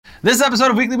This episode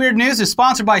of Weekly Weird News is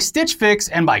sponsored by Stitch Fix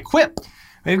and by Quip.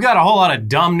 We've got a whole lot of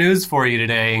dumb news for you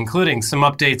today, including some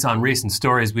updates on recent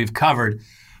stories we've covered.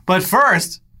 But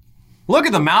first, look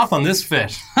at the mouth on this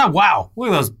fish. Wow. Look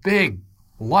at those big,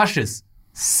 luscious,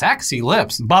 sexy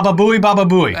lips. Baba booey, baba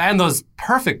booey. And those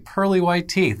perfect pearly white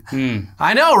teeth.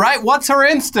 I know, right? What's her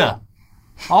Insta?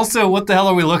 Also, what the hell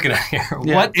are we looking at here?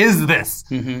 Yeah. What is this?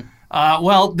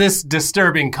 Well, this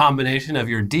disturbing combination of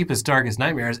your deepest, darkest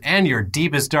nightmares and your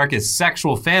deepest, darkest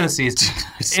sexual fantasies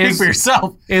Speak for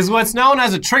yourself. is what's known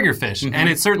as a triggerfish, and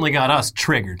it certainly got us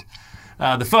triggered.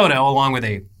 The photo, along with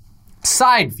a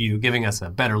side view giving us a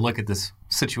better look at this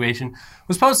situation,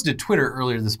 was posted to Twitter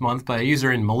earlier this month by a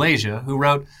user in Malaysia who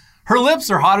wrote, "Her lips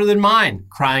are hotter than mine,"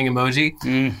 crying emoji.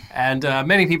 And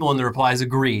many people in the replies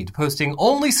agreed, posting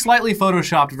only slightly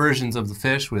photoshopped versions of the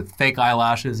fish with fake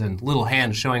eyelashes and little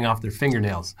hands showing off their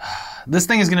fingernails. This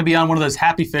thing is going to be on one of those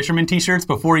Happy Fisherman t-shirts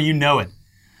before you know it.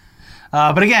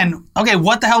 But again, okay,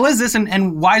 what the hell is this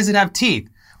and why does it have teeth?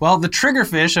 Well, the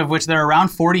triggerfish, of which there are around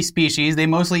 40 species, they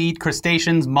mostly eat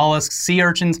crustaceans, mollusks, sea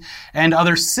urchins, and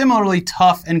other similarly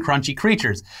tough and crunchy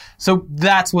creatures. So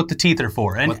that's what the teeth are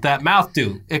for. And What that mouth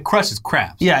do? It crushes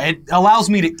crabs. yeah, it allows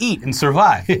me to eat and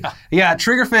survive. Yeah,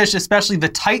 triggerfish, especially the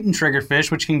Titan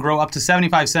triggerfish, which can grow up to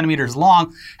 75 centimeters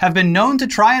long, have been known to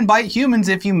try and bite humans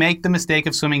if you make the mistake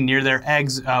of swimming near their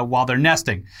eggs while they're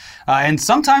nesting. And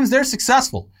sometimes they're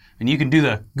successful. And you can do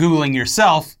the Googling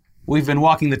yourself. We've been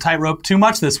walking the tightrope too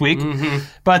much this week.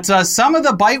 But some of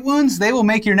the bite wounds, they will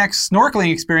make your next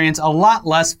snorkeling experience a lot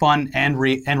less fun and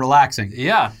relaxing.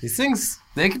 Yeah, these things,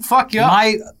 they can fuck you up.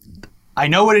 I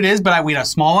know what it is, but we had a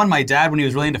small one. My dad, when he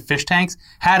was really into fish tanks,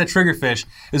 had a triggerfish.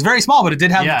 It was very small, but it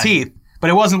did have teeth.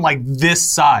 But it wasn't like this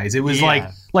size. It was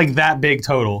like that big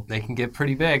total. They can get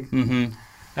pretty big. And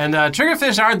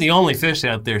triggerfish aren't the only fish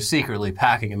out there secretly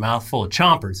packing a mouthful of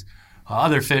chompers.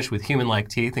 Other fish with human-like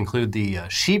teeth include the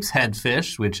sheep's head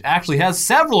fish, which actually has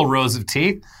several rows of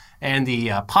teeth, and the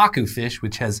pacu fish,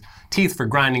 which has teeth for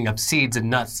grinding up seeds and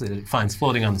nuts that it finds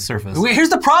floating on the surface. Here's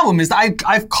the problem, is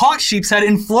I've caught sheep's head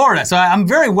in Florida, so I'm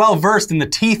very well versed in the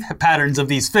teeth patterns of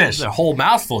these fish. There's a whole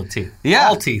mouthful of teeth. Yeah.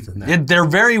 All teeth in there. They're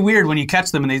very weird when you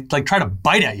catch them and they like try to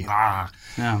bite at you.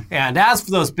 Yeah. And as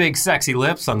for those big, sexy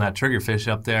lips on that triggerfish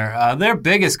up there, their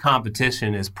biggest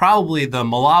competition is probably the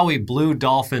Malawi blue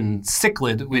dolphin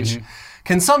cichlid, which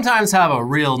can sometimes have a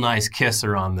real nice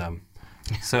kisser on them.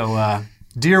 So,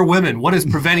 dear women, what is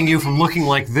preventing you from looking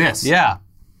like this? Yeah,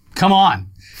 come on.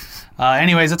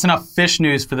 Anyways, that's enough fish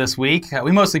news for this week.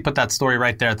 We mostly put that story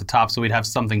right there at the top so we'd have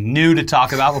something new to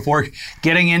talk about before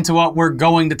getting into what we're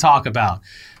going to talk about.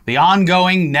 The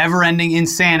ongoing, never-ending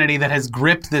insanity that has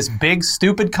gripped this big,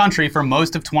 stupid country for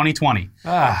most of 2020.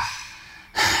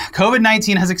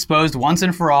 COVID-19 has exposed once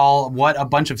and for all what a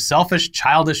bunch of selfish,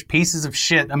 childish pieces of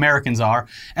shit Americans are,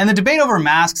 and the debate over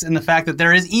masks and the fact that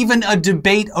there is even a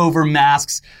debate over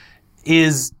masks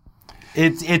it's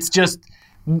just,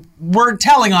 we're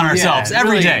telling on ourselves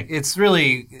every day. It's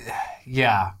really,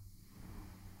 yeah.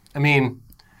 I mean,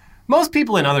 most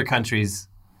people in other countries...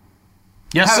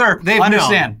 Yes, sir.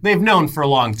 Understand. They've known for a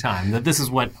long time that this is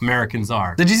what Americans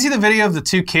are. Did you see the video of the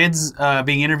two kids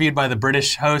being interviewed by the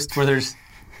British host where there's...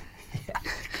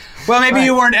 Well, maybe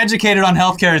you weren't educated on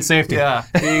healthcare and safety. Yeah,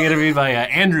 being interviewed by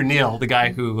Andrew Neil, the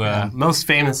guy who most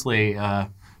famously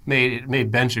made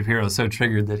Ben Shapiro so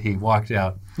triggered that he walked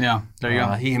out. Yeah, there you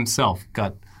go. He himself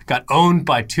got owned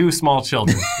by two small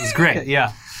children. It was great.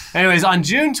 Yeah. Anyways, on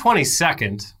June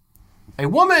 22nd... a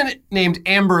woman named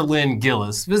Amber Lynn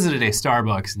Gillis visited a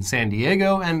Starbucks in San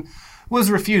Diego and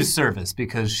was refused service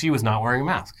because she was not wearing a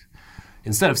mask.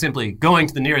 Instead of simply going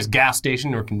to the nearest gas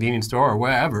station or convenience store or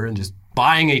wherever and just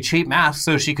buying a cheap mask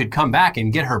so she could come back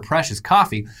and get her precious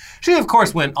coffee, she of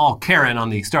course went all Karen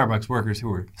on the Starbucks workers who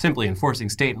were simply enforcing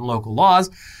state and local laws.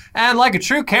 And like a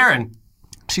true Karen,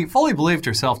 she fully believed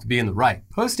herself to be in the right,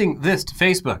 posting this to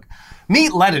Facebook.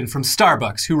 "Meet Lennon from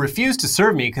Starbucks, who refused to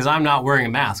serve me because I'm not wearing a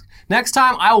mask. Next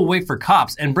time, I will wait for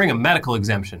cops and bring a medical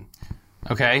exemption."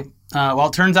 Okay. Well,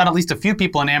 it turns out at least a few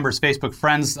people in Amber's Facebook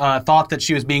friends thought that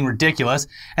she was being ridiculous,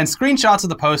 and screenshots of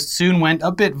the post soon went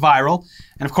a bit viral.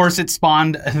 And of course, it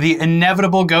spawned the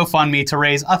inevitable GoFundMe to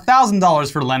raise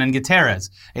 $1,000 for Lennon Gutierrez,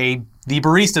 the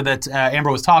barista that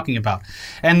Amber was talking about.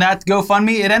 And that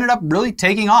GoFundMe, it ended up really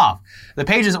taking off. The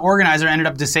page's organizer ended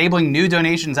up disabling new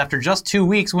donations after just 2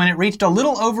 weeks when it reached a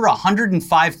little over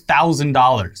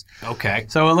 $105,000. Okay.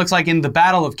 So it looks like in the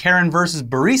battle of Karen versus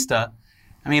barista,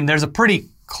 I mean, there's a pretty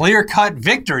clear-cut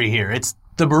victory here. It's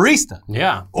the barista.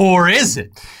 Yeah. Or is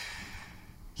it?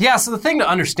 Yeah, so the thing to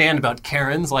understand about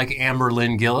Karens like Amber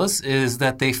Lynn Gillis is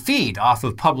that they feed off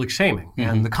of public shaming.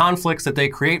 And the conflicts that they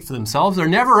create for themselves are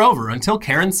never over until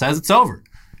Karen says it's over.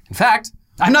 In fact...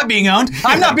 I'm not being owned.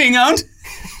 I'm not being owned.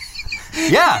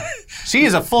 Yeah, she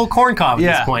is a full corn cob at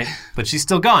this point, but she's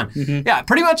still gone. Yeah,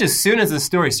 pretty much as soon as this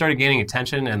story started gaining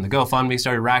attention and the GoFundMe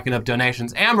started racking up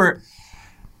donations, Amber,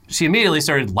 she immediately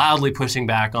started loudly pushing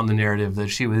back on the narrative that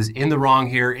she was in the wrong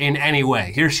here in any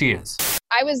way. Here she is.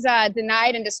 I was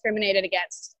denied and discriminated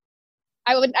against.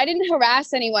 I didn't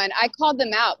harass anyone. I called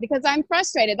them out because I'm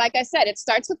frustrated. Like I said, it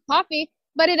starts with coffee,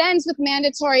 but it ends with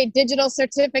mandatory digital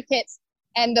certificates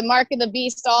and the mark of the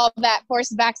beast, all that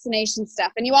forced vaccination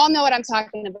stuff. And you all know what I'm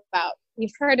talking about.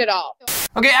 You've heard it all.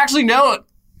 Okay, actually, no,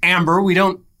 Amber, we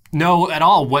don't know at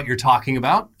all what you're talking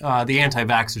about. The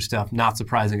anti-vaxxer stuff, not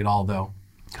surprising at all, though.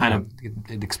 Kind of,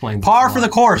 it explains. Par for the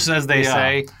course, as they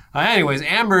say. Anyways,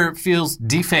 Amber feels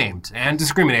defamed and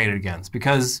discriminated against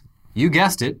because, you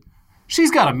guessed it,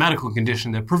 she's got a medical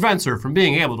condition that prevents her from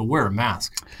being able to wear a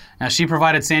mask. Now, she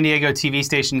provided San Diego TV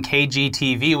station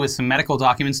KGTV with some medical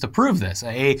documents to prove this.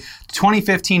 A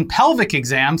 2015 pelvic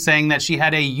exam saying that she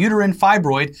had a uterine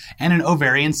fibroid and an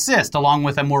ovarian cyst, along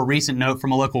with a more recent note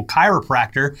from a local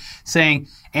chiropractor saying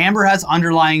Amber has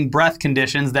underlying breath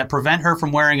conditions that prevent her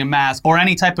from wearing a mask or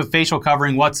any type of facial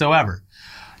covering whatsoever.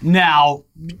 Now,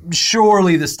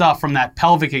 surely the stuff from that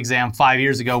pelvic exam 5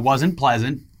 years ago wasn't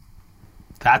pleasant.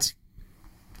 That's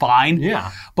fine.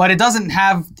 Yeah. But it doesn't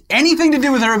have anything to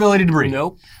do with her ability to breathe.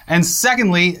 Nope. And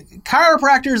secondly,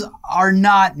 chiropractors are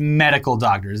not medical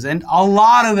doctors, and a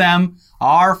lot of them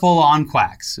are full-on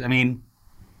quacks. I mean,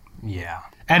 yeah.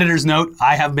 Editor's note,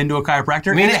 I have been to a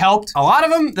chiropractor, and it helped. A lot of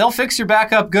them, they'll fix your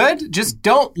back up good. Just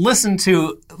don't listen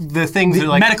to the things that are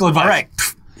like... medical advice. All right.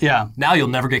 Yeah. Now you'll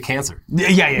never get cancer.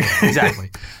 Yeah,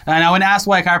 exactly. Now, when asked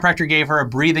why a chiropractor gave her a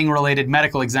breathing-related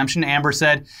medical exemption, Amber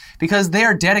said, because they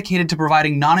are dedicated to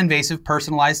providing non-invasive,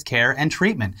 personalized care and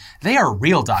treatment. They are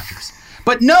real doctors.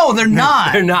 But no, they're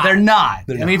not. They're not. They're not.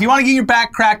 They're I mean, not. if you want to get your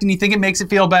back cracked and you think it makes it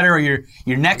feel better or your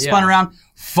neck spun around,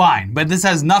 fine. But this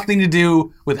has nothing to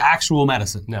do with actual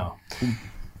medicine. No.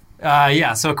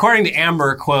 So according to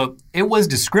Amber, quote, it was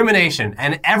discrimination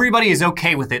and everybody is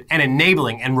okay with it and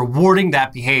enabling and rewarding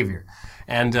that behavior.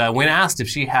 And when asked if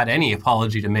she had any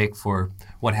apology to make for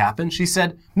what happened, she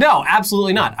said, no,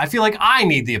 absolutely not. I feel like I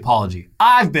need the apology.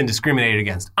 I've been discriminated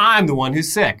against. I'm the one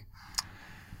who's sick.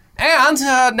 And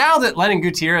now that Lennon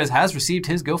Gutierrez has received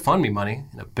his GoFundMe money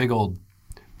in a big old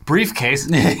briefcase,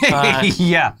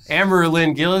 Amber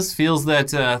Lynn Gillis feels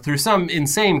that through some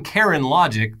insane Karen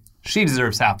logic, she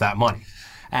deserves half that money.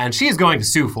 And she is going to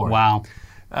sue for it. Wow.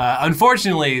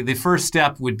 Unfortunately, the first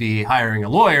step would be hiring a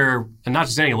lawyer, and not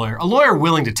just any lawyer, a lawyer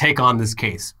willing to take on this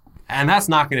case. And that's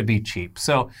not going to be cheap.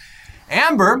 So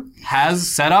Amber has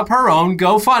set up her own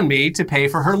GoFundMe to pay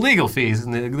for her legal fees.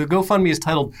 And the GoFundMe is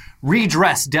titled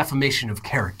Redress Defamation of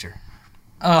Character.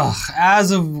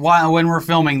 As of when we're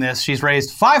filming this, she's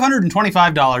raised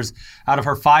 $525 out of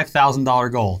her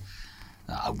 $5,000 goal.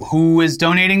 Who is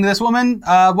donating to this woman?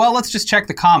 Well, let's just check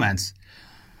the comments.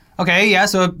 Okay, yeah,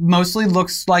 so it mostly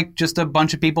looks like just a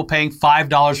bunch of people paying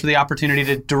 $5 for the opportunity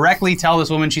to directly tell this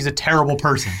woman she's a terrible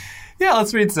person. Yeah,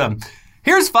 let's read some.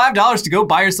 Here's $5 to go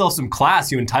buy yourself some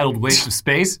class, you entitled waste of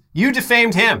space. You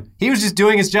defamed him. He was just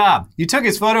doing his job. You took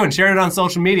his photo and shared it on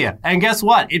social media. And guess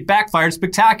what? It backfired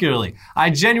spectacularly. I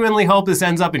genuinely hope this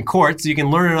ends up in court so you can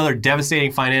learn another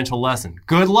devastating financial lesson.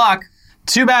 Good luck.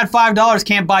 Too bad $5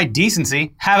 can't buy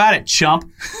decency. Have at it, chump.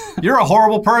 You're a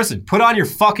horrible person. Put on your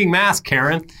fucking mask,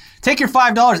 Karen. Take your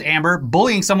 $5, Amber.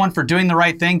 Bullying someone for doing the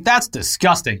right thing, that's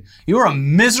disgusting. You're a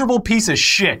miserable piece of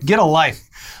shit. Get a life.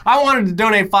 I wanted to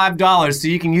donate $5 so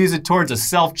you can use it towards a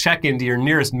self-check-in to your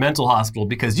nearest mental hospital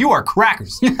because you are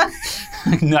crackers.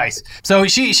 Nice. So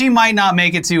she might not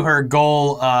make it to her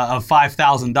goal of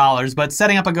 $5,000, but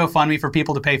setting up a GoFundMe for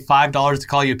people to pay $5 to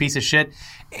call you a piece of shit,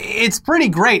 it's pretty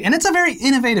great, and it's a very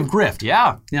innovative grift.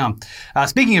 Yeah.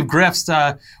 Speaking of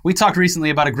grifts, we talked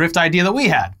recently about a grift idea that we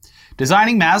had,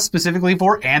 designing masks specifically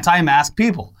for anti-mask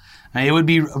people. It would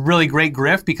be a really great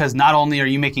grift because not only are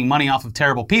you making money off of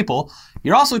terrible people,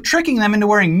 you're also tricking them into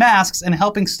wearing masks and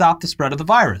helping stop the spread of the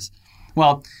virus.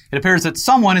 Well, it appears that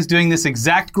someone is doing this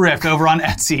exact grift over on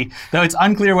Etsy, though it's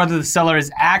unclear whether the seller is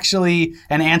actually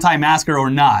an anti-masker or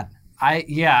not. I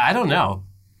don't know.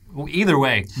 Either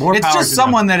way, more it's power just to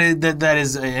someone them. that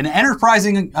is an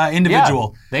enterprising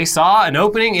individual. Yeah. They saw an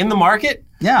opening in the market.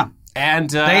 Yeah. And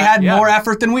they had more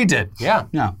effort than we did. Yeah.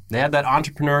 Yeah. They had that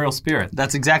entrepreneurial spirit.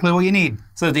 That's exactly what you need.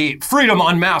 So the Freedom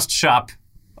Unmasked shop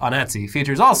on Etsy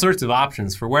features all sorts of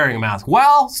options for wearing a mask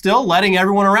while still letting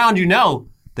everyone around you know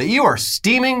that you are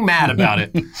steaming mad about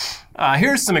it.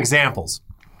 Here's some examples.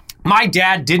 My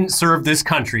dad didn't serve this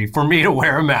country for me to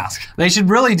wear a mask. They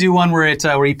should really do one where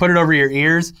where you put it over your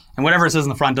ears, and whatever it says in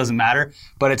the front doesn't matter.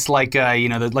 But it's like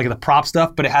like the prop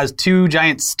stuff, but it has two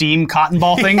giant steam cotton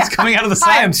ball things coming out of the side.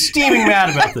 I am steaming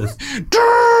mad about this.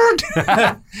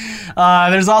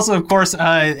 There's also, of course,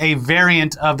 a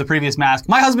variant of the previous mask.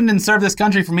 My husband didn't serve this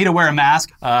country for me to wear a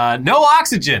mask. No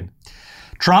oxygen.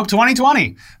 Trump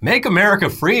 2020. Make America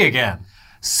free again.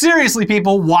 Seriously,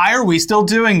 people, why are we still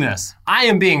doing this? I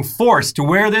am being forced to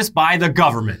wear this by the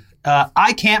government.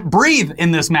 I can't breathe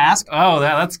in this mask. Oh,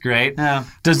 that's great.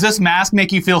 Does this mask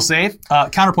make you feel safe?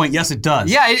 Counterpoint, yes, it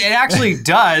does. Yeah, it actually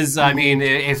does. I mean,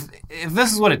 if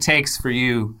this is what it takes for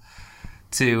you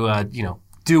to,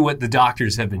 do what the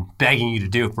doctors have been begging you to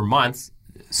do for months,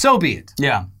 so be it.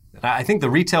 Yeah. I think the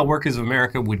retail workers of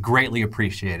America would greatly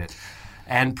appreciate it.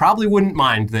 And probably wouldn't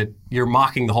mind that you're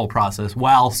mocking the whole process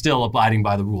while still abiding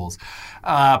by the rules.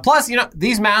 Plus,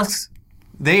 these masks,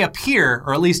 they appear,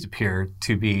 or at least appear,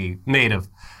 to be made of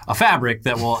a fabric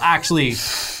that will actually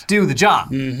do the job.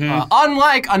 Mm-hmm.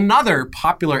 Unlike another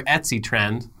popular Etsy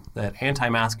trend that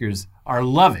anti-maskers are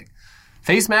loving.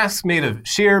 Face masks made of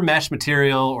sheer mesh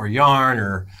material or yarn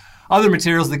or other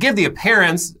materials that give the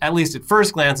appearance, at least at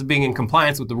first glance, of being in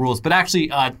compliance with the rules, but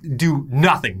actually do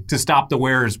nothing to stop the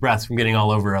wearer's breath from getting all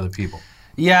over other people.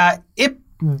 Yeah,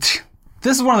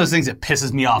 this is one of those things that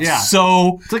pisses me off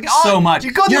so much.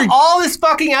 You go through all this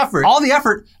fucking effort. All the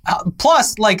effort.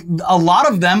 Plus, a lot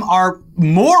of them are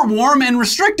more warm and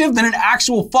restrictive than an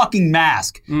actual fucking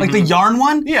mask. Mm-hmm. Like the yarn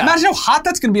one. Yeah. Imagine how hot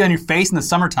that's going to be on your face in the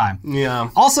summertime.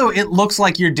 Yeah. Also, it looks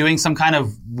like you're doing some kind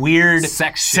of weird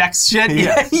sex shit.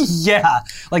 Yeah. Yeah.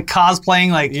 Like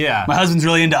cosplaying. My husband's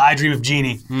really into I Dream of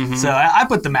Jeannie. Mm-hmm. So I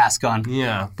put the mask on.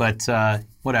 Yeah. But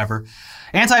whatever.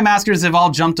 Anti-maskers have all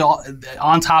jumped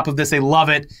on top of this. They love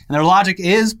it. And their logic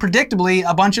is, predictably,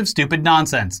 a bunch of stupid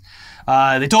nonsense.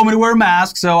 They told me to wear a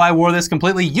mask, so I wore this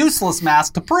completely useless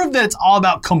mask to prove that it's all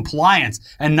about compliance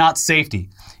and not safety.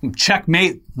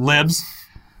 Checkmate, libs.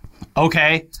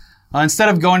 Okay. Instead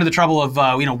of going to the trouble of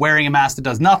wearing a mask that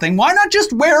does nothing, why not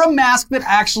just wear a mask that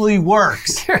actually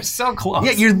works? You're so close.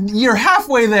 Yeah, you're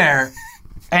halfway there,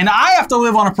 and I have to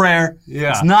live on a prayer.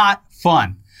 Yeah. It's not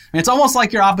fun. It's almost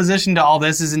like your opposition to all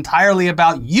this is entirely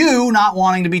about you not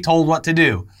wanting to be told what to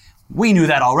do. We knew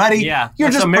that already. Yeah, You're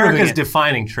that's just America's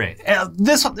defining trait.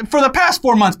 For the past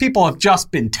 4 months, people have just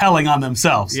been telling on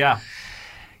themselves. Yeah.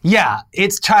 Yeah,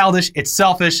 it's childish, it's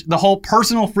selfish. The whole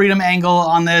personal freedom angle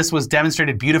on this was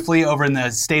demonstrated beautifully over in the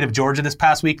state of Georgia this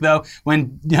past week, though,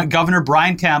 when Governor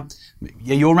Brian Kemp,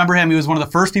 you'll remember him, he was one of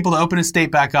the first people to open his state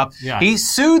back up. Yeah. He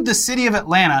sued the city of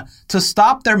Atlanta to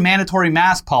stop their mandatory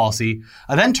mask policy,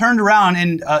 then turned around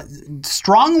and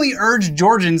strongly urged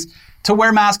Georgians to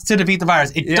wear masks to defeat the virus.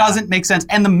 It doesn't make sense.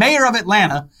 And the mayor of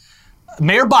Atlanta,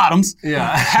 Mayor Bottoms,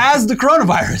 has the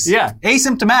coronavirus. Yeah.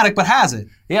 Asymptomatic, but has it.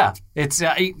 Yeah.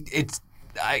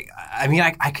 I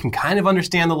can kind of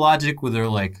understand the logic where they're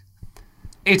like,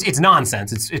 it's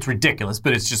nonsense. It's ridiculous,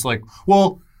 but it's just like,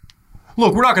 well,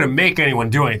 look, we're not going to make anyone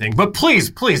do anything, but please,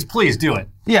 please, please do it.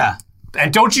 Yeah.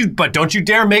 And don't you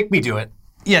dare make me do it.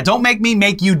 Yeah, don't make me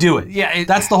make you do it. Yeah.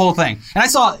 That's the whole thing. And I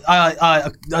saw,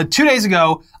 2 days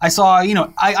ago, I saw,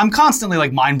 I'm constantly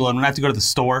mind blown when I have to go to the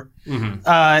store.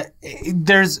 Mm-hmm.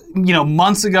 There's,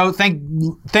 months ago, thank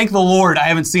the Lord I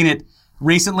haven't seen it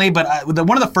recently, but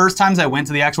one of the first times I went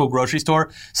to the actual grocery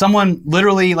store, someone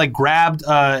literally grabbed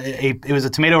it was a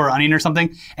tomato or onion or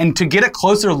something, and to get a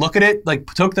closer look at it,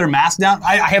 took their mask down.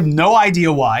 I have no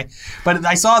idea why, but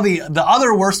I saw the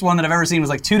other worst one that I've ever seen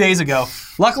was 2 days ago.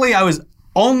 Luckily, I was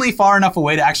only far enough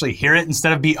away to actually hear it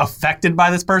instead of be affected by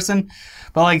this person.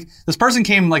 But this person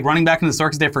came running back into the store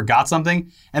because they forgot something,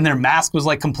 and their mask was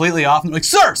completely off. And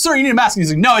sir, you need a mask. And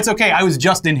he's like, no, it's okay. I was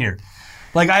just in here.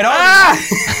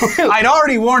 I'd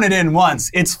already worn it in once.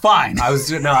 It's fine. I was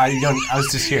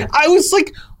just here. I was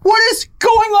like, what is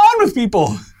going on with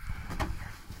people?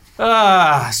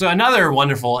 So another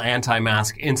wonderful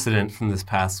anti-mask incident from this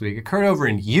past week occurred over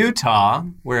in Utah,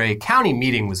 where a county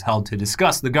meeting was held to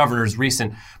discuss the governor's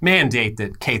recent mandate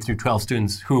that K-12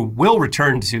 students who will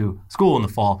return to school in the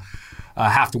fall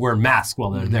have to wear masks while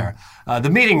they're there.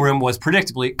 The meeting room was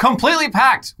predictably completely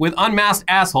packed with unmasked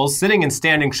assholes sitting and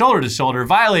standing shoulder to shoulder,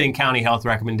 violating county health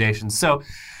recommendations. So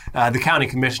the county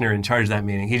commissioner in charge of that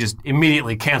meeting, he just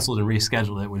immediately canceled and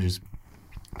rescheduled it, which is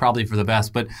probably for the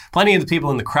best. But plenty of the people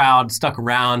in the crowd stuck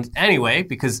around anyway,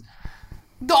 because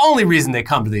the only reason they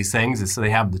come to these things is so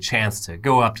they have the chance to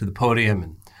go up to the podium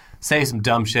and say some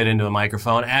dumb shit into a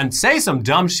microphone, and say some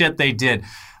dumb shit they did.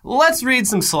 Let's read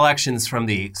some selections from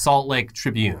the Salt Lake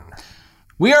Tribune.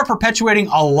 We are perpetuating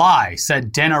a lie,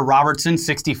 said Dana Robertson,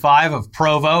 65, of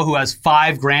Provo, who has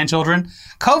 5 grandchildren.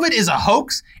 COVID is a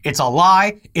hoax, it's a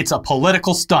lie, it's a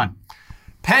political stunt.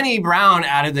 Penny Brown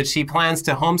added that she plans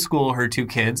to homeschool her 2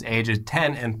 kids, ages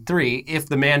 10 and 3, if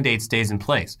the mandate stays in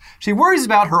place. She worries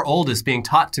about her oldest being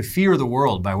taught to fear the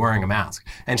world by wearing a mask,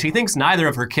 and she thinks neither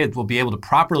of her kids will be able to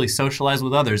properly socialize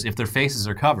with others if their faces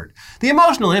are covered. The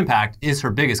emotional impact is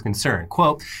her biggest concern.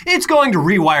 Quote, "It's going to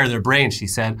rewire their brains," she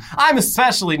said. "I'm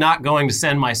especially not going to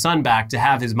send my son back to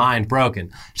have his mind broken."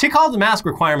 She called the mask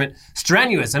requirement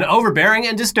strenuous and overbearing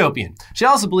and dystopian. She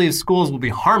also believes schools will be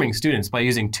harming students by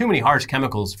using too many harsh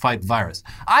chemicals to fight the virus.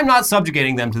 "I'm not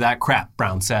subjugating them to that crap,"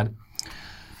 Brown said.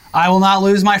 I will not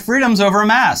lose my freedoms over a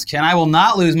mask, and I will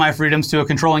not lose my freedoms to a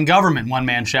controlling government, one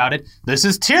man shouted. "This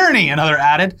is tyranny," another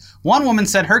added. One woman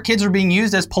said her kids are being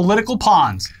used as political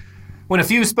pawns. When a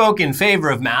few spoke in favor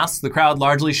of masks, the crowd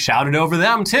largely shouted over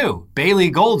them, too. Bailey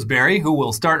Goldsberry, who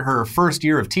will start her first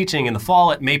year of teaching in the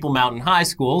fall at Maple Mountain High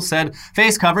School, said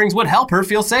face coverings would help her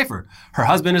feel safer. Her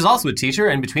husband is also a teacher,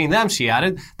 and between them, she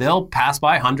added, they'll pass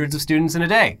by hundreds of students in a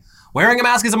day. Wearing a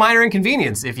mask is a minor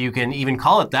inconvenience, if you can even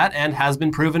call it that, and has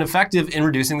been proven effective in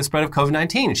reducing the spread of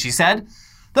COVID-19, she said.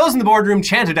 Those in the boardroom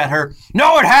chanted at her,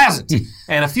 "No, it hasn't!"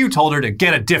 and a few told her to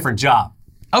get a different job.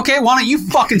 Okay, why don't you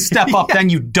fucking step up then,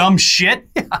 you dumb shit?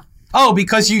 Yeah. Oh,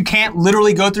 because you can't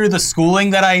literally go through the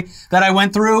schooling that I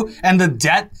went through and the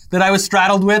debt that I was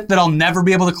straddled with that I'll never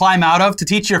be able to climb out of to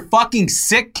teach your fucking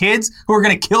sick kids who are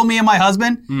going to kill me and my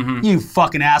husband? Mm-hmm. You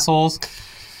fucking assholes.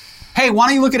 Hey, why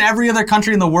don't you look at every other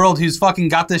country in the world who's fucking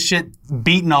got this shit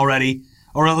beaten already,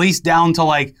 or at least down to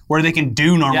like where they can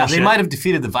do normal shit. Yeah, they might have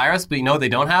defeated the virus, but you know what they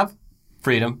don't have?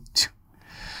 Freedom.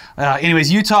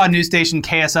 Anyways, Utah news station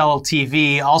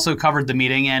KSL-TV also covered the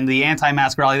meeting and the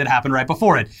anti-mask rally that happened right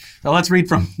before it. So let's read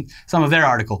from some of their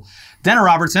article. Dana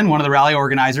Robertson, one of the rally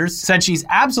organizers, said she's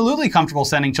absolutely comfortable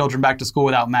sending children back to school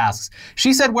without masks.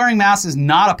 She said wearing masks is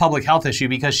not a public health issue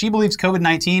because she believes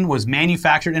COVID-19 was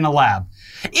manufactured in a lab.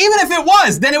 Even if it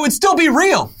was, then it would still be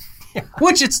real. Yeah.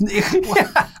 Which it's...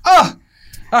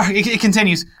 It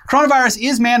continues. Coronavirus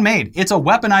is man-made. It's a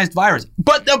weaponized virus.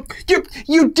 But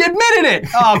you admitted it.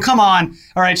 Oh, come on.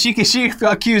 All right, she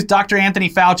accused Dr. Anthony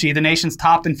Fauci, the nation's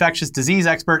top infectious disease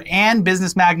expert, and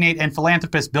business magnate and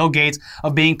philanthropist Bill Gates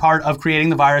of being part of creating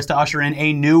the virus to usher in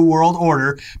a new world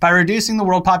order by reducing the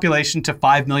world population to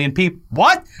 5 million people.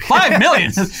 What? 5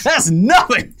 million? That's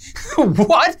nothing.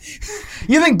 What?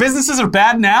 You think businesses are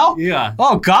bad now? Yeah.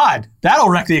 Oh, God. That'll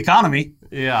wreck the economy.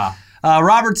 Yeah.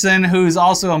 Robertson, who's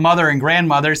also a mother and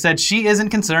grandmother, said she isn't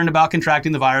concerned about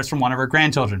contracting the virus from one of her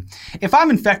grandchildren. If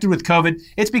I'm infected with COVID,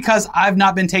 it's because I've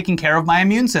not been taking care of my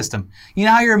immune system. You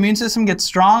know how your immune system gets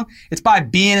strong? It's by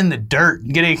being in the dirt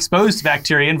and getting exposed to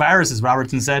bacteria and viruses,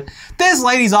 Robertson said. This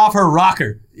lady's off her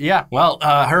rocker. Yeah, well,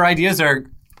 her ideas are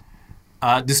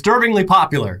disturbingly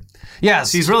popular.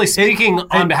 Yes, she's really speaking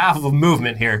on behalf of a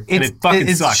movement here, and it fucking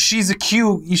sucks. She's a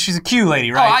Q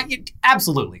lady, right? Oh,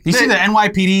 absolutely. You see the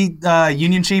NYPD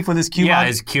union chief with his Q mug? Yeah,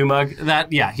 his Q mug.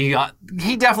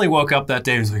 He definitely woke up that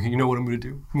day and was like, you know what I'm going to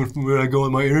do? When I go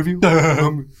on my interview,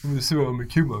 I'm going to sit on my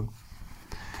Q mug.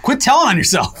 Quit telling on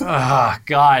yourself. Oh,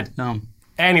 God.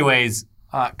 Anyways,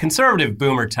 conservative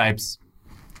boomer types,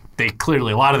 they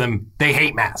clearly, a lot of them, they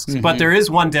hate masks. Mm-hmm. But there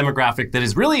is one demographic that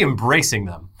is really embracing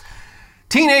them.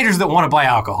 Teenagers that want to buy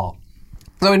alcohol.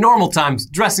 So in normal times,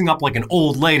 dressing up like an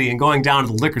old lady and going down to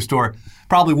the liquor store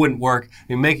probably wouldn't work.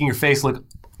 And making your face look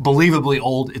believably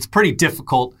old, it's pretty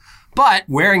difficult. But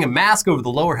wearing a mask over the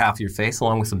lower half of your face,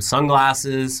 along with some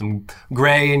sunglasses, some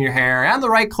gray in your hair, and the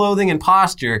right clothing and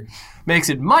posture, makes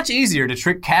it much easier to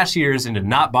trick cashiers into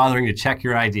not bothering to check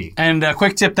your ID. And a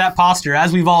quick tip, that posture,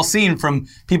 as we've all seen from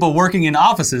people working in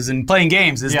offices and playing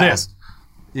games, is this.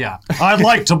 Yeah. I'd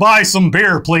like to buy some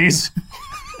beer, please.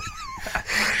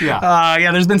 Yeah.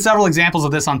 There's been several examples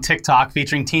of this on TikTok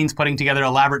featuring teens putting together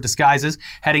elaborate disguises,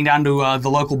 heading down to the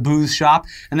local booze shop,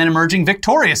 and then emerging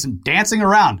victorious and dancing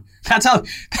around. That's how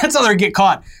they get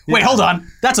caught. Wait, hold on.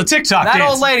 That's a TikTok dance. That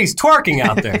old lady's twerking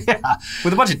out there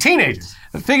with a bunch of teenagers.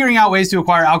 Figuring out ways to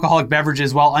acquire alcoholic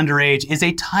beverages while underage is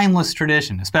a timeless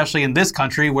tradition, especially in this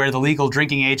country where the legal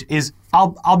drinking age is,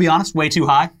 I'll be honest, way too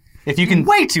high. If you can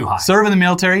way too high. Serve in the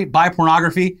military, buy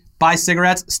pornography, buy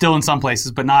cigarettes, still in some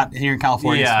places, but not here in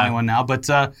California. It's 21 now. But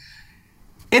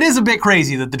it is a bit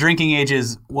crazy that the drinking age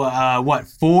is,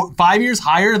 5 years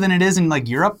higher than it is in like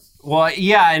Europe? Well,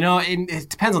 yeah, I know. It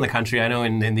depends on the country. I know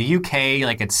in the UK,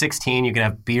 like at 16, you can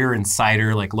have beer and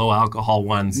cider, like low alcohol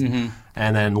ones. Mm-hmm.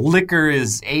 And then liquor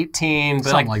is 18. But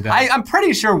Something like that. I'm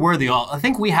pretty sure I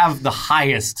think we have the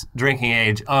highest drinking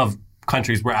age of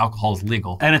countries where alcohol is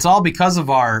legal. And it's all because of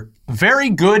our very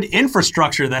good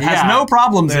infrastructure that has no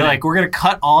problems They're in like, it. we're going to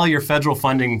cut all your federal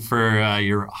funding for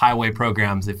your highway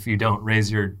programs if you don't raise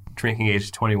your drinking age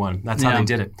to 21. That's how they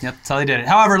did it. Yep, that's how they did it.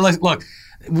 However, look,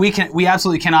 we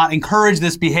absolutely cannot encourage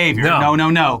this behavior.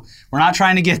 No. We're not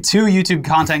trying to get 2 YouTube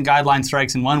content guideline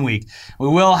strikes in 1 week. We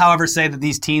will, however, say that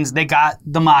these teens, they got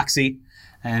the moxie.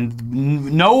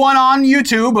 And no one on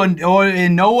YouTube or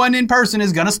no one in person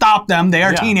is going to stop them. They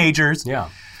are teenagers. Yeah.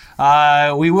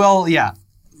 We will,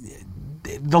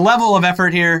 The level of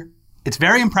effort here, it's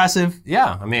very impressive.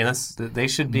 Yeah, I mean, they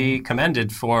should be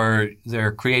commended for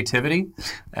their creativity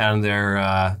and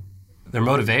their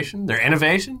motivation, their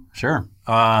innovation. Sure.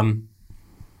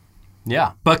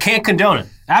 Yeah, but can't condone it.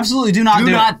 Absolutely do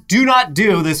not Do not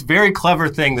do this very clever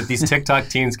thing that these TikTok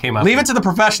teens came up with. Leave it to the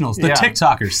professionals, the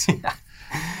TikTokers.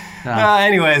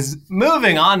 Anyways,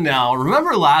 moving on now.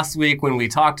 Remember last week when we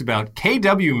talked about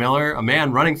K.W. Miller, a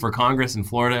man running for Congress in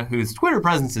Florida whose Twitter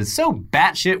presence is so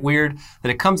batshit weird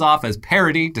that it comes off as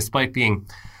parody despite being,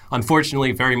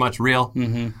 unfortunately, very much real?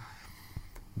 Mm-hmm.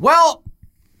 Well,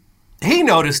 he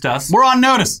noticed us. We're on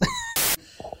notice.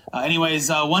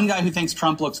 Anyways, one guy who thinks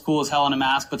Trump looks cool as hell in a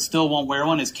mask but still won't wear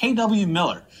one is K.W.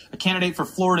 Miller, a candidate for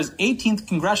Florida's 18th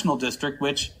congressional district,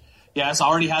 which... yes,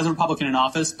 already has a Republican in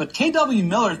office, but K.W.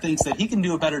 Miller thinks that he can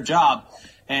do a better job.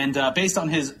 And based on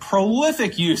his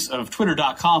prolific use of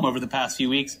Twitter.com over the past few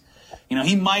weeks,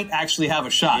 he might actually have a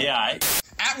shot. Yeah.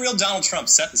 At Real Donald Trump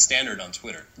set the standard on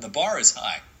Twitter. The bar is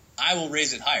high. I will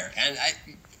raise it higher. And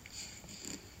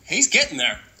he's getting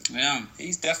there. Yeah.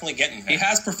 He's definitely getting there. He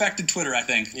has perfected Twitter, I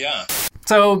think. Yeah.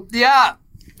 So,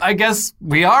 I guess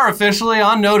we are officially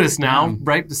on notice now,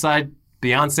 right beside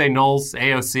Beyonce Knowles,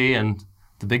 AOC, and...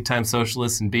 the big-time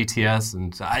socialists and BTS,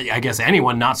 and I guess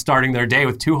anyone not starting their day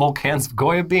with 2 whole cans of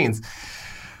Goya beans.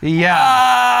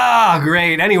 Yeah.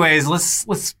 Great. Anyways, let's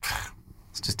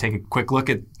just take a quick look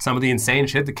at some of the insane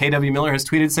shit that K.W. Miller has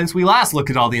tweeted since we last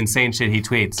looked at all the insane shit he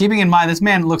tweets. Keeping in mind, this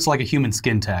man looks like a human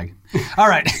skin tag. All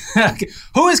right.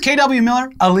 Who is K.W.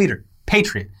 Miller? A leader,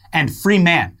 patriot, and free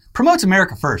man. Promotes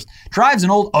America first. Drives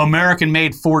an old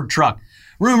American-made Ford truck.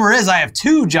 Rumor is I have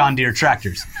 2 John Deere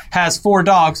tractors. Has 4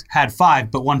 dogs, had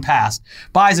 5, but 1 passed.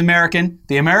 Buys American.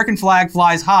 The American flag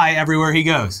flies high everywhere he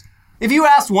goes. If you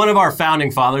asked one of our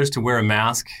founding fathers to wear a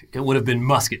mask, it would have been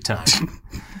musket time.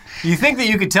 You think that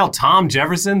you could tell Tom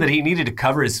Jefferson that he needed to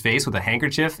cover his face with a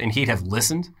handkerchief and he'd have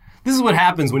listened? This is what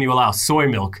happens when you allow soy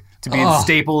milk to be the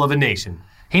staple of a nation.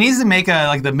 He needs to make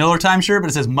the Miller Time shirt,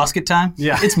 but it says musket time.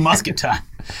 Yeah. It's musket time.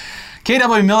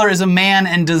 K.W. Miller is a man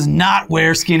and does not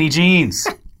wear skinny jeans.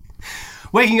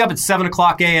 Waking up at 7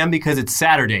 o'clock a.m. because it's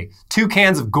Saturday. 2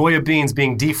 cans of Goya beans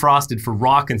being defrosted for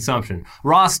raw consumption.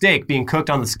 Raw steak being cooked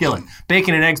on the skillet.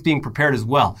 Bacon and eggs being prepared as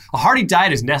well. A hearty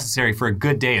diet is necessary for a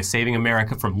good day of saving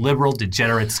America from liberal,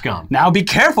 degenerate scum. Now be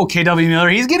careful, K.W. Miller.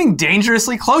 He's getting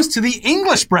dangerously close to the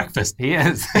English breakfast. He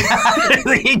is.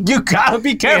 You gotta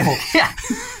be careful. Yeah.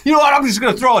 You know what? I'm just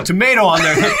going to throw a tomato on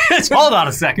there. Hold on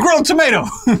a second. Grilled tomato.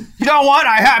 You know what?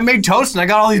 I made toast and I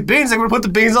got all these beans. I'm going to put the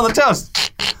beans on the toast.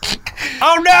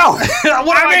 Oh no!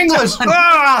 What I'm English!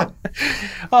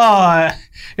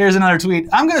 Here's another tweet.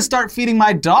 I'm going to start feeding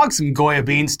my dog some Goya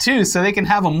beans too so they can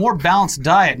have a more balanced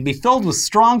diet and be filled with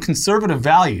strong conservative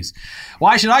values.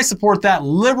 Why should I support that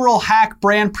liberal hack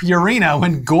brand Purina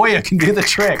when Goya can do the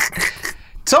trick?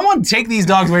 Someone take these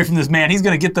dogs away from this man. He's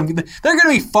going to get them. They're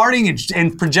going to be farting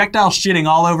and projectile shitting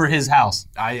all over his house.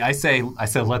 I say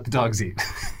let the dogs eat.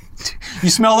 You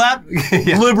smell that?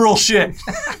 Yeah. Liberal shit.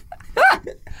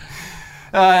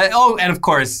 And of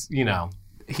course, he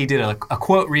did a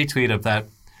quote retweet of that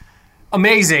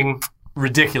amazing,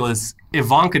 ridiculous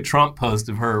Ivanka Trump post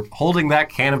of her holding that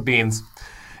can of beans.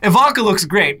 Ivanka looks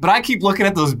great, but I keep looking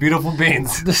at those beautiful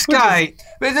beans. This guy...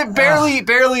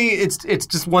 barely, it's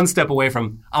just one step away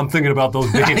from, I'm thinking about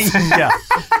those beans. Yeah.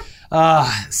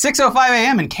 6:05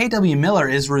 a.m. and K.W. Miller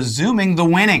is resuming the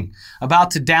winning.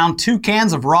 About to down 2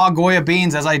 cans of raw Goya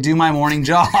beans as I do my morning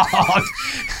jog.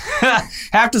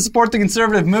 Have to support the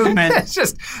conservative movement. It's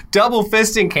just double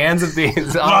fisting cans of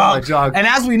beans on a jog. And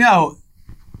as we know,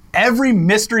 every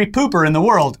mystery pooper in the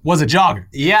world was a jogger.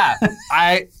 Yeah.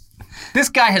 This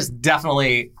guy has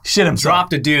definitely shit himself.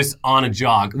 Dropped a deuce on a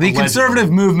jog. The allegedly.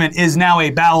 Conservative movement is now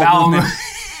a bowel movement.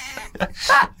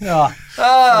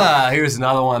 Here's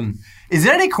another one. Is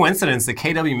it any coincidence that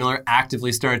K.W. Miller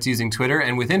actively starts using Twitter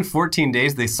and within 14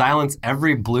 days they silence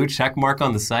every blue check mark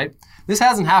on the site? This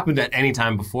hasn't happened at any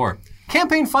time before.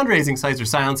 Campaign fundraising sites are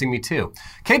silencing me too.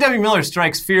 K.W. Miller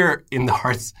strikes fear in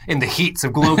the heats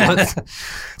of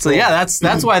globalists. So yeah,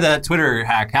 that's why that Twitter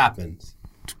hack happened.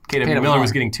 KW Miller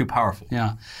was getting too powerful.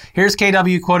 Yeah. Here's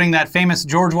KW quoting that famous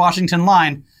George Washington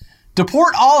line,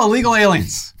 "Deport all illegal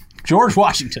aliens." George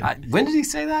Washington. When did he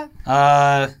say that?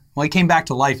 Well, he came back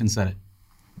to life and said it.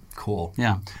 Cool.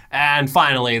 Yeah. And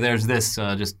finally, there's this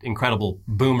just incredible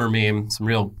boomer meme. Some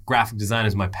real graphic design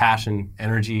is my passion,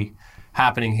 energy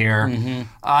happening here.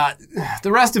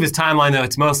 The rest of his timeline, though,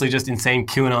 it's mostly just insane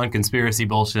QAnon conspiracy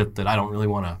bullshit that I don't really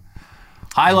want to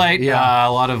highlight. Yeah.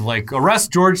 A lot of like,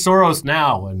 arrest George Soros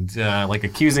now, and like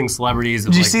accusing celebrities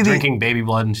of like drinking baby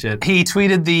blood and shit. He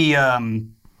tweeted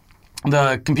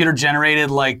the computer-generated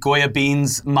like Goya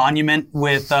Beans monument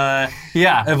with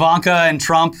Ivanka and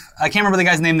Trump. I can't remember the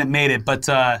guy's name that made it, but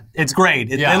it's great.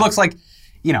 It looks like,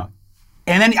 you know.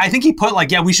 And then I think he put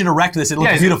like, we should erect this. It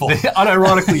looks beautiful.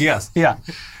 Unironically, yes. Yeah.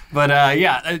 But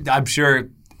I'm sure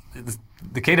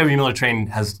the KW Miller train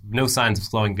has no signs of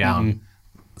slowing down,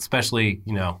 especially,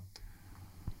 you know,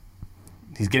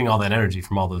 he's getting all that energy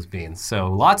from all those beans.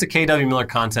 So lots of KW Miller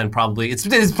content probably.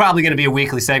 It's probably going to be a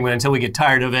weekly segment until we get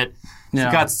tired of it. Yeah.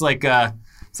 So got like,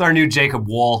 it's our new Jacob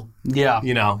Wool. Yeah.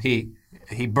 You know, he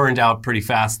burned out pretty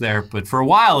fast there, but for a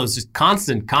while it was just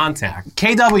constant contact.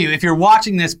 KW, if you're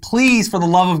watching this, please, for the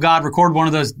love of God, record one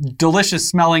of those delicious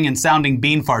smelling and sounding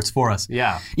bean farts for us.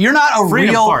 Yeah. You're not a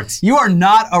Freedom real farts. You are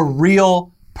not a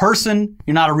real person.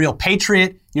 You're not a real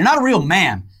patriot. You're not a real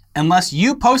man unless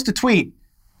you post a tweet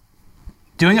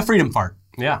doing a freedom fart.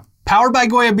 Yeah. Powered by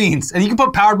Goya Beans. And you can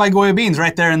put powered by Goya Beans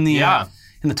right there in the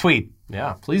tweet.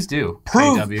 Yeah, please do.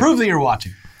 Prove that you're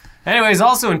watching. Anyways,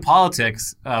 also in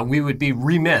politics, we would be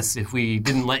remiss if we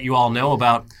didn't let you all know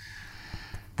about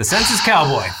the Census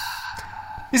Cowboy.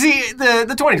 You see, the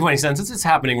 2020 census is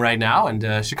happening right now,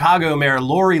 and Chicago Mayor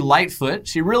Lori Lightfoot,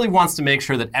 she really wants to make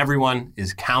sure that everyone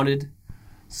is counted.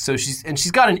 So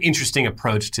she's got an interesting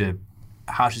approach to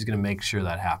how she's going to make sure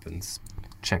that happens.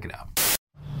 Check it out.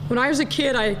 When I was a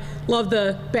kid, I loved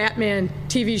the Batman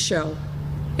TV show.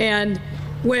 And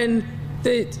when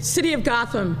the city of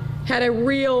Gotham had a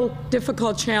real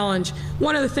difficult challenge,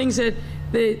 one of the things that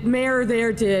the mayor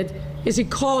there did is he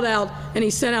called out and he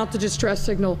sent out the distress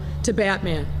signal to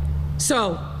Batman.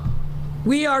 So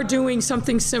we are doing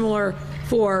something similar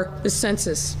for the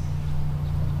census.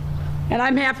 And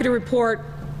I'm happy to report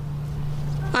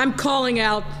I'm calling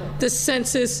out the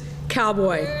Census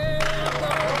Cowboy.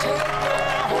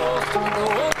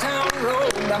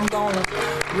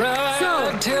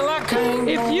 So,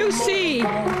 if you see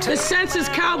the Census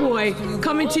Cowboy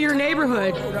coming to your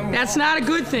neighborhood, that's not a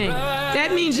good thing.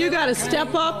 That means you got to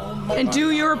step up and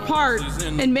do your part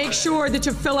and make sure that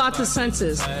you fill out the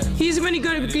census. He's going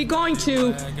to be going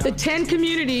to the 10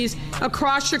 communities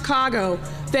across Chicago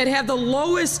that have the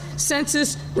lowest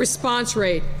census response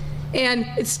rate. And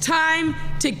it's time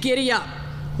to giddy up.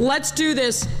 Let's do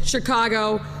this,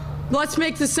 Chicago. Let's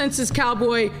make the Census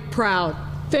Cowboy proud.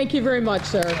 Thank you very much,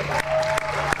 sir.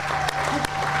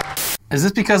 Is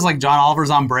this because like John Oliver's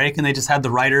on break and they just had the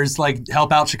writers like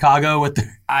help out Chicago with the?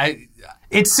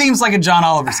 It seems like a John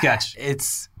Oliver sketch.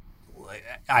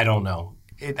 I don't know.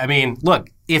 I mean, look,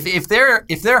 if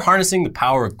they're harnessing the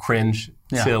power of cringe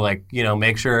to like, you know,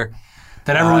 make sure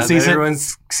that everyone sees it. Everyone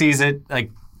sees it.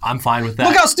 Like, I'm fine with that.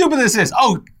 Look how stupid this is.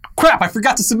 Oh crap! I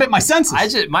forgot to submit my census.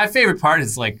 My favorite part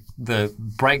is like the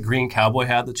bright green cowboy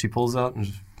hat that she pulls out.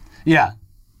 And yeah,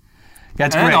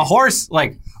 it's great. The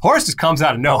horse just comes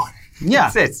out of nowhere.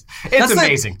 Yeah, it's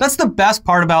amazing. That's the best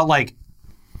part about like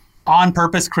on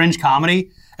purpose cringe comedy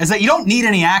is that you don't need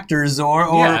any actors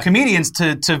or comedians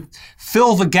to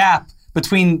fill the gap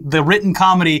between the written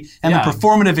comedy and the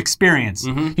performative experience.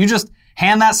 Mm-hmm. You just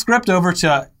hand that script over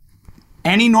to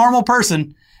any normal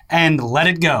person and let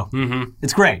it go. Mm-hmm.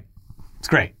 It's great. It's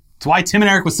great. It's why Tim and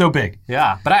Eric was so big.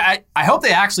 Yeah, but I hope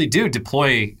they actually do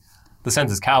deploy the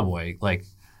Census Cowboy. Like,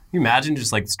 you imagine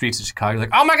just like the streets of Chicago,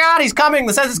 like, oh my God, he's coming,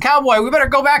 the Census Cowboy. We better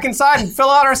go back inside and fill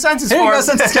out our census forms. Here you go,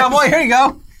 Census Cowboy. Here you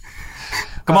go.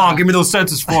 Come on, give me those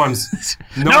census forms.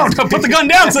 No, put the gun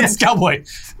down, Census Cowboy.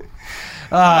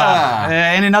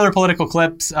 And in other political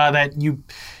clips that you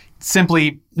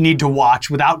simply need to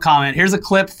watch without comment, here's a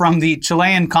clip from the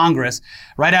Chilean Congress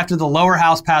right after the lower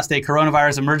house passed a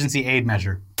coronavirus emergency aid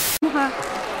measure.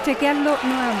 Chequearlo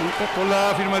nuevamente. Con la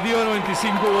afirmativa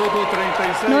 95 votos,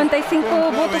 36.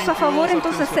 95 votos a favor,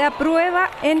 entonces se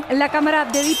aprueba en la Cámara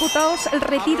de Diputados el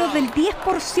retiro del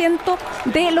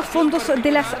 10% de los fondos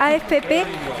de las AFP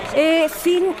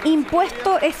sin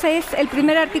impuesto. Ese es el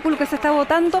primer artículo que se está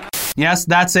votando. Yes,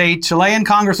 that's a Chilean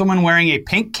congresswoman wearing a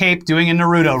pink cape doing a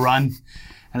Naruto run.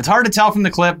 And it's hard to tell from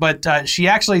the clip, but she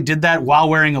actually did that while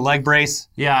wearing a leg brace.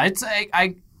 Yeah,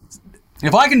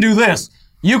 if I can do this,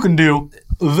 you can do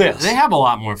this. They have a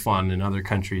lot more fun in other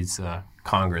countries'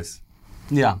 Congress.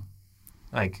 Yeah.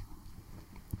 Like,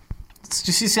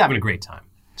 she's having a great time.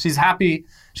 She's happy.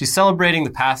 She's celebrating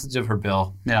the passage of her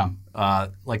bill. Yeah.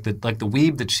 Like the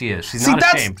weeb that she is. She's not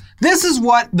ashamed. This is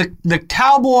what the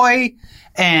cowboy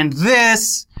and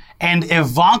this and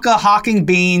Ivanka hawking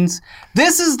beans.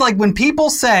 This is like when people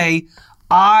say,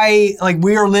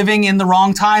 we are living in the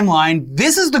wrong timeline.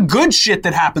 This is the good shit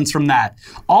that happens from that.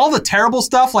 All the terrible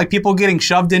stuff, like people getting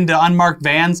shoved into unmarked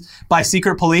vans by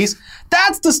secret police,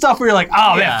 that's the stuff where you're like,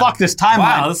 oh, man, fuck this timeline.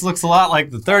 Wow, this looks a lot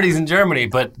like the 30s in Germany,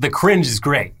 but the cringe is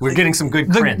great. We're getting some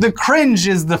good cringe. The cringe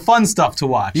is the fun stuff to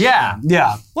watch. Yeah.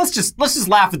 Yeah. Let's just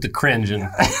laugh at the cringe and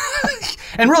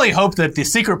and really hope that the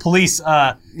secret police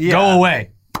go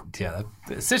away. Yeah,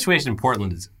 the situation in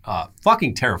Portland is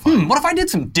fucking terrifying. What if I did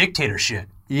some dictator shit?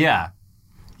 Yeah.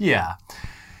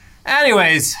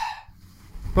 Anyways,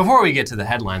 before we get to the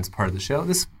headlines part of the show,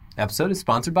 this episode is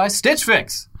sponsored by Stitch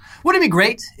Fix. Wouldn't it be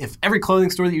great if every clothing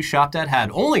store that you shopped at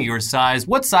had only your size,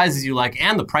 what sizes you like,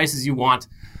 and the prices you want?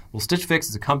 Well, Stitch Fix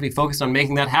is a company focused on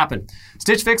making that happen.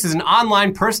 Stitch Fix is an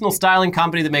online personal styling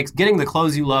company that makes getting the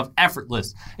clothes you love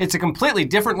effortless. It's a completely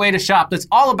different way to shop that's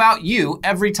all about you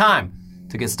every time.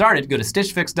 To get started, go to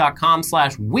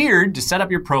stitchfix.com/weird to set up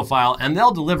your profile, and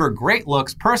they'll deliver great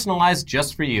looks personalized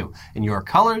just for you in your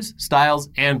colors, styles,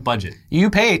 and budget. You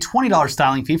pay a $20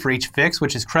 styling fee for each fix,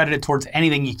 which is credited towards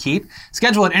anything you keep.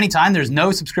 Schedule at any time. There's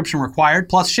no subscription required.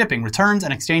 Plus, shipping, returns,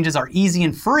 and exchanges are easy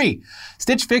and free.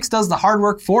 Stitch Fix does the hard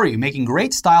work for you, making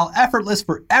great style effortless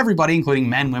for everybody, including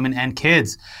men, women, and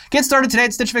kids. Get started today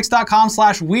at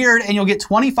stitchfix.com/weird, and you'll get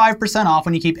 25% off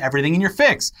when you keep everything in your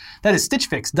fix. That is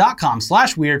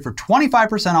stitchfix.com/weird for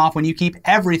 25% off when you keep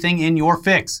everything in your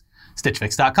fix.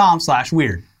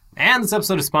 stitchfix.com/weird. And this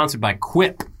episode is sponsored by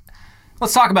Quip.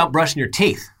 Let's talk about brushing your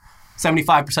teeth.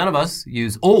 75% of us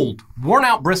use old,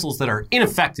 worn-out bristles that are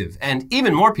ineffective, and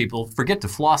even more people forget to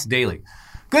floss daily.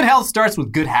 Good health starts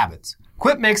with good habits.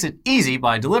 Quip makes it easy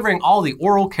by delivering all the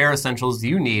oral care essentials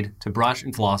you need to brush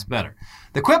and floss better.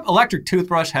 The Quip electric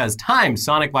toothbrush has timed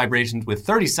sonic vibrations with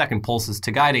 30-second pulses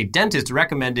to guide a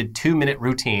dentist-recommended 2-minute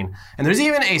routine, and there's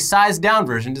even a sized-down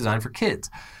version designed for kids.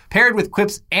 Paired with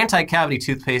Quip's anti-cavity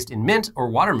toothpaste in mint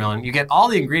or watermelon, you get all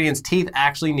the ingredients teeth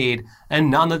actually need and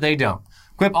none that they don't.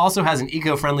 Quip also has an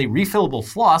eco-friendly refillable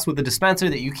floss with a dispenser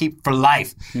that you keep for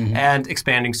life and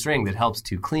expanding string that helps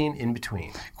to clean in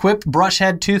between. Quip brush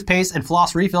head toothpaste and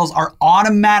floss refills are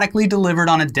automatically delivered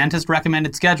on a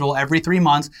dentist-recommended schedule every 3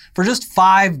 months for just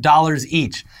 $5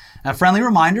 each. A friendly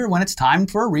reminder when it's time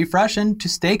for a refresh and to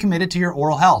stay committed to your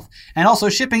oral health. And also,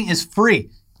 shipping is free.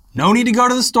 No need to go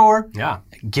to the store. Yeah.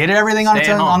 Get everything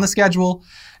on the schedule.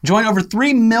 Join over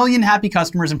 3 million happy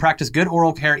customers and practice good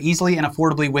oral care easily and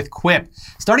affordably with Quip,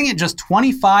 starting at just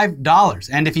 $25.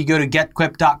 And if you go to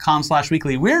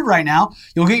getquip.com/weeklyweird right now,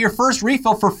 you'll get your first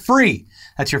refill for free.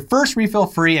 That's your first refill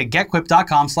free at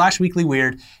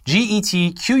getquip.com/weeklyweird,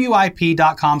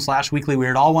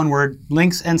 getquip.com/weeklyweird, all one word,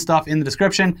 links and stuff in the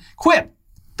description. Quip,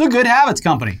 the good habits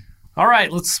company. All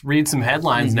right, let's read some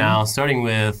headlines now, starting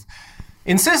with...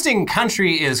 Insisting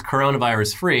country is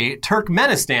coronavirus-free,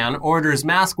 Turkmenistan orders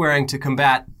mask wearing to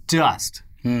combat dust.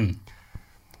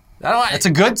 That's a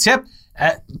good tip.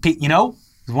 You know,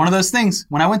 it's one of those things.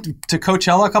 When I went to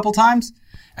Coachella a couple times,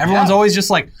 everyone's always just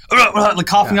like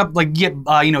coughing up, like your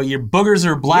boogers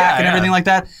are black and everything like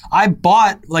that. I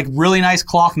bought like really nice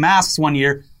cloth masks one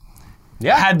year.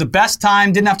 Yeah, had the best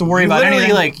time. Didn't have to worry about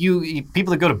anything. Like you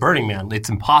people that go to Burning Man, it's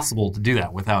impossible to do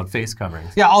that without face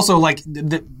coverings. Yeah. Also, like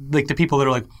the people that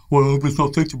are like, well, it's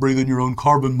not safe to breathe in your own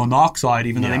carbon monoxide,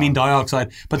 even though they mean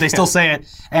dioxide, but they still say it.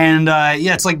 And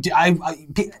it's like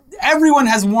everyone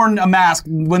has worn a mask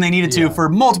when they needed to for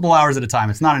multiple hours at a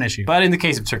time. It's not an issue. But in the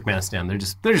case of Turkmenistan, they're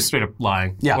just straight up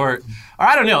lying. Yeah. Or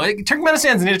I don't know.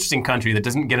 Turkmenistan's an interesting country that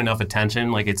doesn't get enough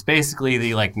attention. Like it's basically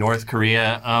the like North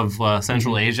Korea of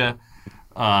Central Asia.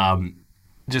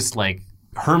 Just like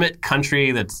hermit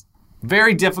country that's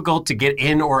very difficult to get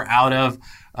in or out of.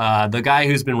 The guy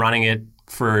who's been running it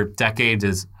for decades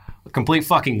is a complete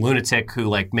fucking lunatic who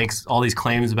like makes all these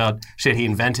claims about shit he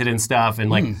invented and stuff.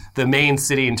 And like the main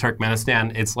city in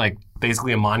Turkmenistan, it's like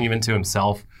basically a monument to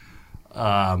himself.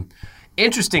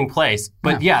 Interesting place.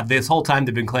 But this whole time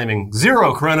they've been claiming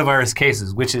 0 coronavirus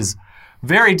cases, which is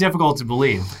very difficult to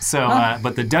believe. So,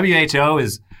 but the WHO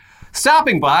is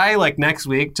stopping by like next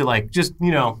week to like just,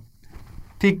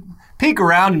 peek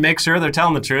around and make sure they're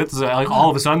telling the truth. So, like all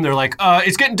of a sudden they're like,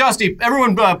 it's getting dusty.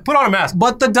 Everyone put on a mask.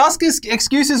 But the dust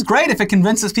excuse is great if it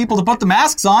convinces people to put the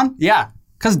masks on. Yeah.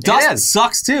 Because dust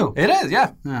sucks too. It is,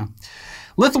 yeah.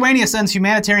 Lithuania sends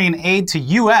humanitarian aid to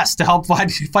U.S. to help fight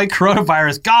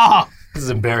coronavirus. Gah! This is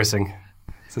embarrassing.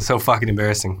 This is so fucking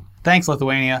embarrassing. Thanks,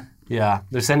 Lithuania. Yeah,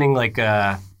 they're sending like,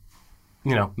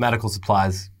 medical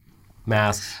supplies,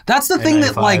 masks. That's the thing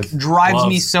that like N95, drives me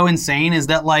gloves. so insane is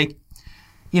that like,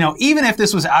 even if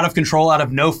this was out of control, out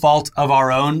of no fault of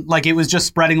our own, like it was just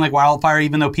spreading like wildfire,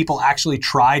 even though people actually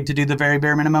tried to do the very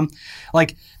bare minimum,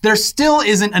 like there still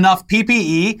isn't enough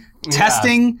PPE,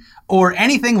 testing, or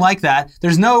anything like that.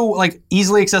 There's no like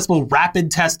easily accessible rapid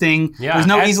testing. Yeah, There's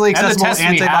no and- easily accessible and the tests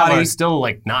we have are antibodies. still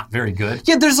like not very good.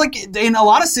 Yeah, there's like, in a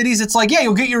lot of cities, it's like, yeah,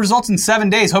 you'll get your results in 7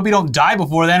 days. Hope you don't die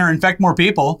before then or infect more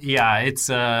people. Yeah, it's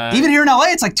Even here in LA,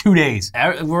 it's like 2 days.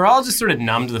 we're all just sort of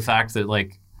numb to the fact that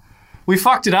like we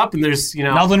fucked it up and there's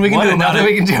Nothing we can do about nothing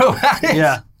it. we can do about it.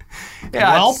 Yeah.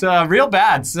 Yeah, Well- it's real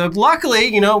bad. So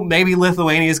luckily, maybe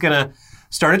Lithuania is going to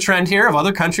start a trend here of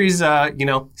other countries,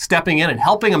 stepping in and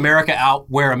helping America out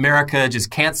where America just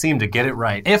can't seem to get it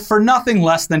right. If for nothing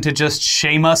less than to just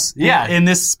shame us Yeah. in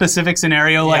this specific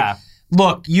scenario, like, Yeah.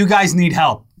 look, you guys need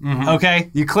help, okay?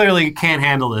 You clearly can't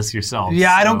handle this yourself.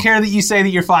 Yeah, I don't so- care that you say that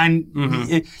you're fine.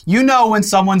 You know when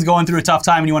someone's going through a tough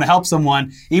time and you want to help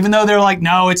someone, even though they're like,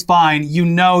 no, it's fine, you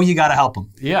got to help them.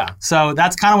 Yeah. So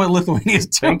that's kind of what Lithuania is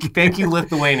doing. Thank you,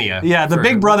 Lithuania. Yeah, the for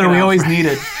big brother looking we out always for-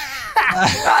 needed.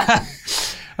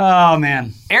 Oh,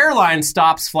 man. Airline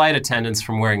stops flight attendants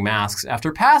from wearing masks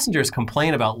after passengers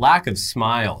complain about lack of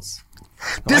smiles.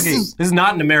 This This is- is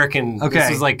not an American. Okay.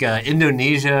 This is like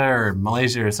Indonesia or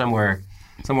Malaysia or somewhere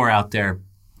out there.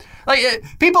 Like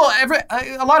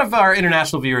a lot of our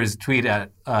international viewers tweet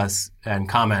at us and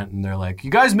comment, and they're like,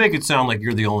 "You guys make it sound like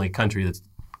you're the only country that's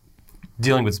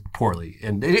dealing with this poorly,"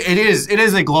 and it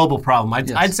is a global problem.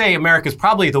 I'd say America's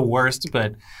probably the worst,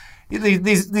 but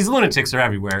these lunatics are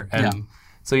everywhere. And Yeah.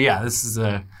 so this is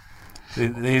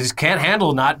they just can't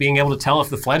handle not being able to tell if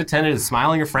the flight attendant is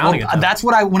smiling or frowning at them. That's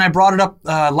what when I brought it up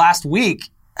last week,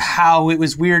 how it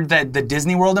was weird that the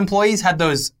Disney World employees had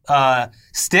those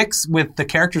sticks with the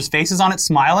characters' faces on it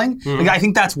smiling. Like, I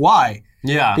think that's why.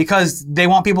 Yeah. Because they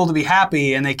want people to be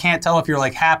happy, and they can't tell if you're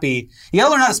like happy. You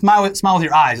gotta learn how to smile with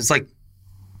your eyes. It's like,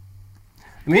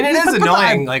 I mean, it is But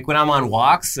annoying. Like when I'm on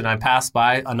walks and I pass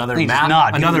by another You just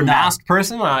nod. You nod. masked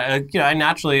person, I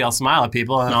naturally I'll smile at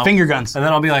people and I'll finger guns. and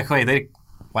then I'll be like, wait,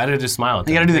 why did I just smile at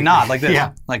them? You gotta do the nod like this.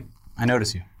 Yeah. Like, I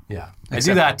notice you. Yeah, I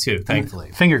do that too,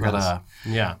 thankfully. Finger But, guns.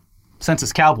 yeah.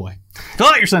 Census cowboy. Fill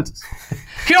out your census.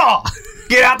 Yeah.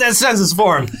 Get out that census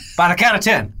form by the count of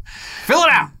 10. Fill it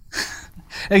out.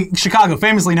 Hey, Chicago,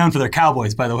 famously known for their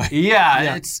cowboys, by the way.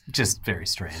 Yeah, it's just very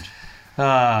strange.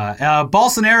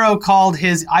 Bolsonaro called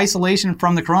his isolation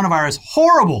from the coronavirus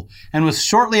horrible and was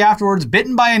shortly afterwards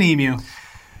bitten by an emu.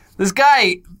 This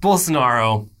guy,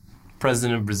 Bolsonaro,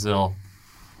 president of Brazil,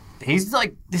 he's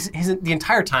like, the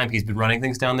entire time he's been running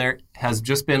things down there has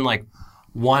just been like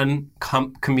one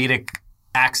comedic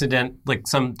accident, like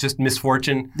some just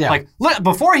misfortune. Yeah. Like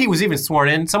before he was even sworn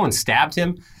in, someone stabbed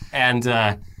him, and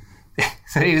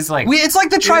so he was like, It's like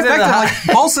the He was in trifecta, the- like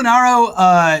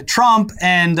Bolsonaro, Trump,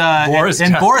 and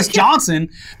Boris Johnson.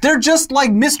 They're just like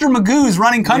Mr. Magoo's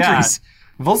running countries. Yeah.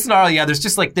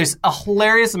 Bolsonaro, there's a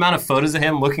hilarious amount of photos of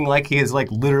him looking like he is like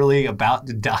literally about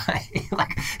to die.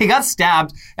 Like he got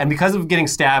stabbed, and because of getting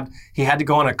stabbed, he had to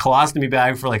go on a colostomy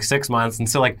bag for like 6 months. And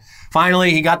so like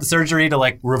finally he got the surgery to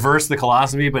like reverse the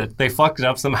colostomy, but they fucked it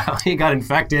up somehow. He got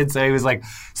infected, so he was like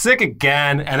sick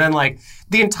again. And then like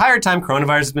the entire time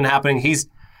coronavirus has been happening, he's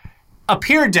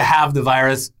appeared to have the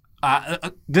virus.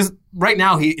 This right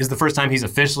now he is the first time he's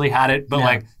officially had it, but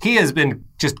like he has been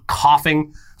just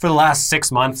coughing for the last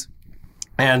 6 months,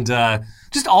 and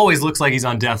just always looks like he's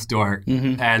on death's door.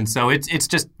 And so it's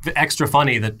just extra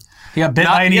funny that He got bit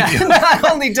by an emu.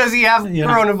 not only does he have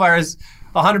coronavirus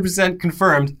 100%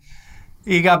 confirmed,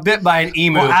 he got bit by an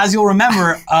emu. Well, as you'll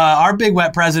remember, our big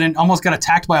wet president almost got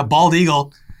attacked by a bald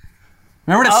eagle.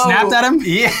 Remember when it snapped at him?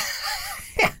 Yeah.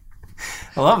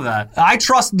 I love that. I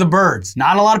trust the birds.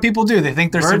 Not a lot of people do. They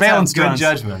think they're Birds surveillance have good drones.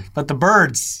 judgment. But the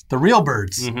birds, the real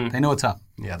birds, they know what's up.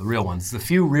 Yeah, the real ones. The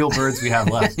few real birds we have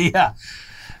left. Yeah.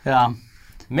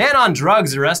 Man on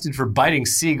drugs arrested for biting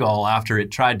seagull after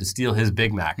it tried to steal his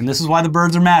Big Mac. And this is why the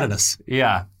birds are mad at us.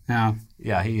 Yeah. Yeah.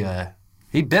 Yeah,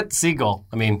 he bit the seagull.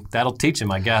 I mean, that'll teach him,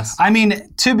 I guess. I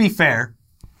mean, to be fair,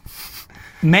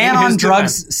 man In on his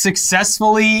drugs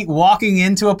successfully walking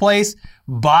into a place,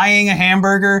 buying a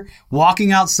hamburger,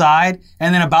 walking outside,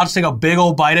 and then about to take a big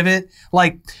old bite of it.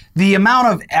 Like, the amount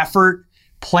of effort,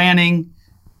 planning,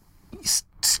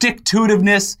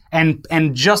 stick-to-itiveness,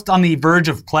 and just on the verge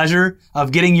of pleasure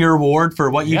of getting your reward for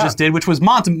what you just did, which was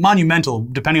monumental,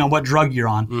 depending on what drug you're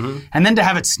on. And then to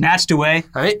have it snatched away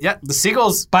I mean, yeah, the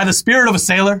seagulls by the spirit of a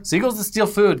sailor. that steal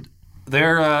food,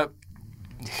 they're,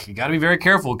 you got to be very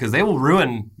careful because they will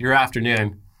ruin your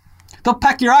afternoon. They'll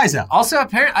peck your eyes out. Also,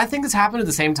 apparently, I think this happened at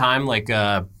the same time. Like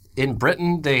in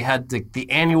Britain, they had the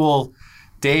annual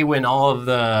day when all of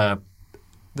the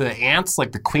ants,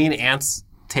 like the queen ants,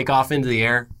 take off into the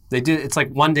air. They do. It's like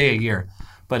one day a year,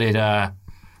 but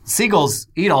seagulls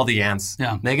eat all the ants.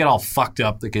 Yeah. They get all fucked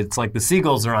up. It's like the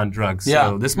seagulls are on drugs. Yeah.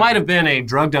 So this might have been a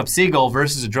drugged up seagull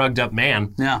versus a drugged up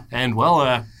man. Yeah. And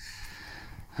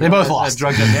they both lost.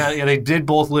 Drugged up. Yeah, they did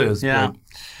both lose. Yeah. But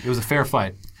it was a fair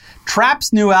fight.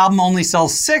 Trap's new album only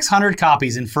sells 600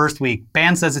 copies in first week.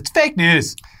 Band says it's fake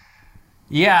news.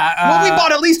 Yeah. Well, we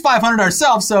bought at least 500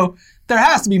 ourselves, so there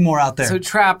has to be more out there. So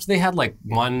Trapped, they had like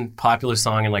one popular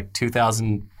song in like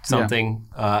 2000 something,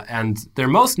 and they're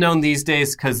most known these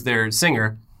days because their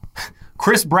singer,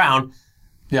 Chris Brown,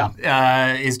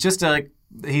 is just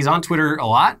he's on Twitter a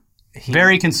lot.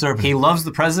 Very conservative. He loves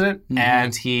the president,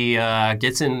 and he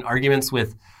gets in arguments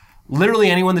with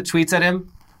literally anyone that tweets at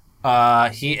him.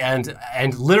 He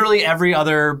and literally every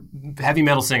other heavy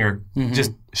metal singer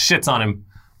just shits on him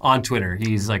on Twitter.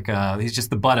 He's like he's just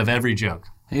the butt of every joke.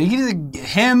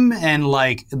 Him and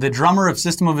like the drummer of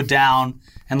System of a Down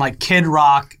and like Kid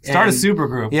Rock. Start a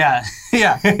supergroup. Yeah.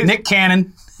 Nick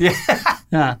Cannon.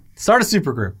 Yeah. Start a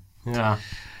supergroup. Yeah.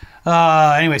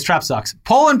 Anyways, Trap sucks.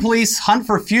 Poland police hunt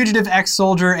for fugitive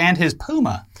ex-soldier and his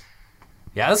puma.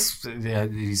 Yes,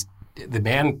 the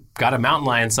man got a mountain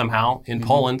lion somehow in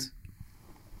Poland.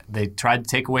 They tried to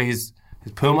take away his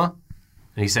puma,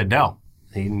 and he said no.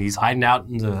 He's hiding out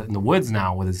in the woods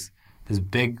now with his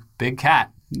big cat.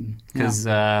 Because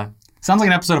sounds like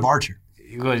an episode of Archer.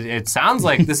 It sounds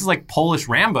like this is like Polish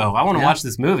Rambo. I want to watch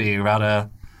this movie about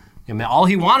all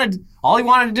he wanted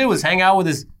to do was hang out with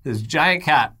his giant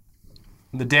cat.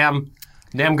 The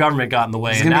damn government got in the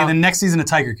way. It's going to be the next season of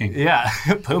Tiger King. Yeah,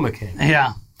 Puma King.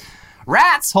 Yeah.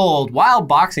 Rats hold wild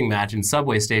boxing match in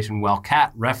subway station while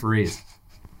cat referees.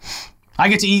 I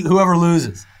get to eat whoever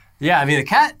loses. Yeah, I mean, the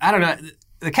cat, I don't know.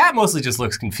 The cat mostly just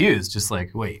looks confused, just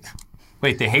like, wait,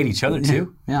 they hate each other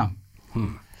too? Yeah.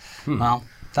 Well,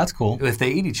 that's cool. If they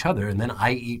eat each other and then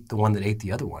I eat the one that ate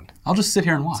the other one. I'll just sit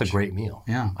here and watch. It's a great meal.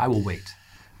 Yeah. I will wait.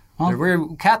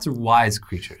 Well, cats are wise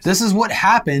creatures. This is what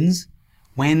happens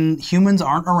when humans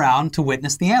aren't around to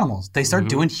witness the animals. They start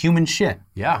doing human shit.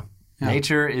 Yeah.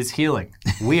 Nature is healing.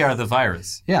 We are the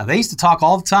virus. Yeah, they used to talk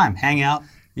all the time, hang out.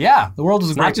 Yeah. The world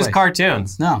was a great not just place.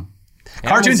 cartoons. No.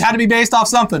 Cartoons had to be based off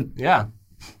something. Yeah.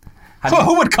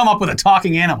 Who would come up with a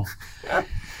talking animal?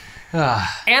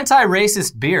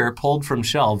 Anti-racist beer pulled from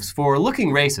shelves for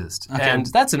looking racist. Okay. And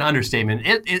that's an understatement.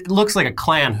 It looks like a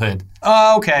Klan hood.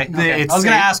 Oh, okay. I It's was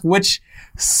going to ask which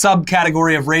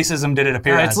subcategory of racism did it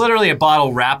appear as? It's literally a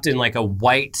bottle wrapped in like a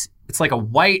white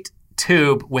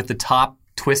tube with the top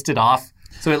twisted off.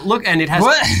 So it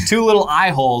has two little eye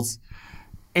holes.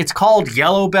 It's called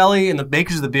Yellow Belly, and the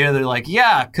makers of the beer, they're like,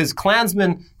 yeah, because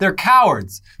Klansmen, they're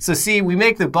cowards. So see, we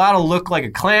make the bottle look like a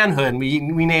Klan hood, and we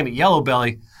name it Yellow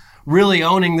Belly, really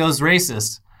owning those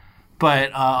racists.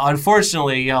 But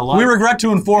unfortunately, we regret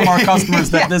to inform our customers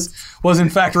that this was in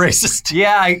fact racist.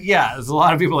 Yeah. There's a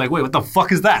lot of people like, wait, what the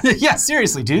fuck is that? Yeah,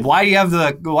 seriously, dude. Why do you have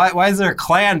why is there a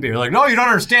Klan beer? Like, no, you don't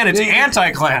understand. It's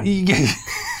anti-Klan.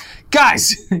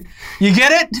 Guys, you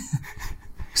get it?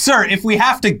 Sir, if we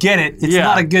have to get it, it's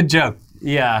not a good joke.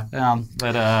 Yeah.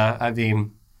 But I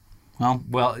mean,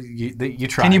 well, you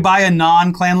try. Can you buy a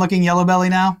non-Klan looking Yellow Belly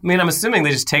now? I mean, I'm assuming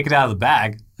they just take it out of the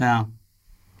bag. Yeah.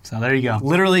 So there you go.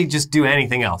 Literally just do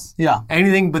anything else. Yeah.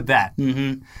 Anything but that.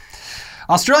 Mm-hmm.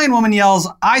 Australian woman yells,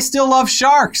 "I still love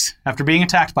sharks," after being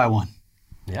attacked by one.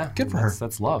 Yeah. Good for her.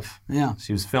 That's love. Yeah.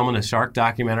 She was filming a shark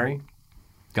documentary.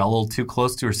 Got a little too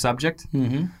close to her subject.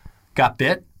 Mm-hmm. Got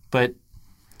bit, but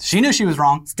she knew she was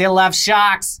wrong. Still love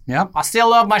sharks. Yep. I still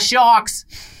love my sharks.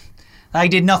 I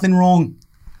did nothing wrong.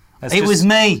 It was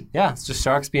me. Yeah, it's just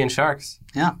sharks being sharks.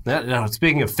 Yeah.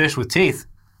 Speaking of fish with teeth.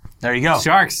 There you go.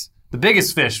 Sharks. The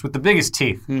biggest fish with the biggest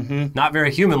teeth. Mm-hmm. Not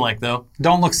very human-like, though.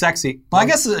 Don't look sexy. Well, I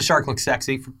guess a shark looks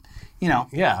sexy. Yeah.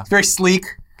 It's very sleek.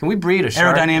 Can we breed a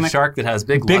shark that has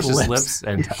big luscious lips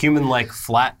and human-like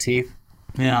flat teeth?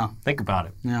 Yeah. Think about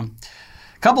it. Yeah.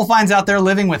 Couple finds out they're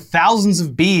living with thousands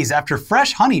of bees after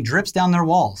fresh honey drips down their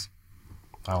walls.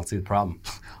 I don't see the problem.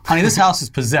 Honey, this house is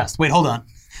possessed. Wait, hold on.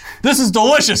 This is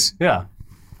delicious. Yeah.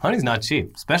 Honey's not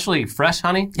cheap, especially fresh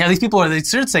honey. Yeah, these people they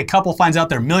should say couple finds out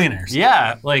they're millionaires.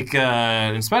 Yeah,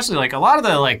 especially a lot of the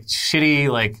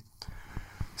shitty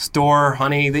store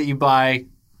honey that you buy,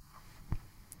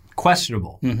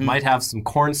 questionable. Mm-hmm. Might have some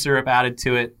corn syrup added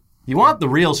to it. You want the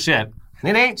real shit,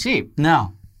 and it ain't cheap.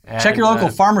 No. And, check your local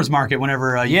farmer's market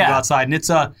whenever you go outside, and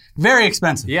it's very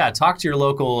expensive. Yeah, talk to your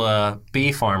local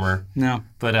bee farmer. No.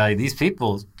 But these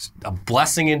people, a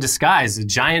blessing in disguise, a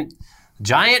giant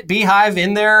giant beehive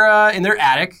in their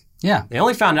attic. Yeah. They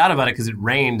only found out about it because it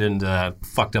rained and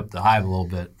fucked up the hive a little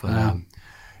bit. But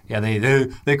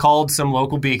they called some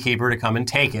local beekeeper to come and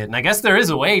take it. And I guess there is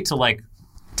a way to like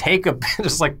take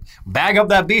just like bag up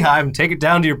that beehive and take it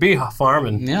down to your bee farm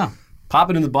and pop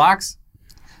it in the box.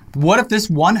 What if this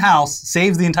one house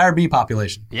saves the entire bee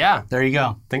population? Yeah. There you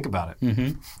go. Think about it.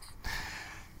 Mm-hmm.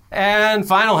 And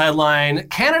final headline,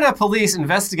 Canada police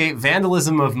investigate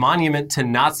vandalism of monument to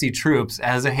Nazi troops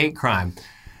as a hate crime.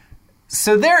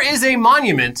 So there is a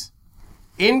monument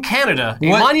in Canada, a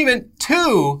monument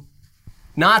to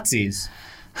Nazis.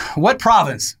 What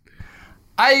province?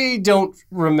 I don't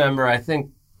remember. I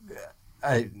think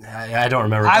I don't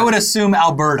remember. I would assume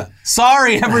Alberta.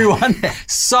 Sorry, everyone.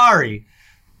 Sorry.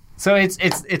 So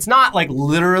it's not like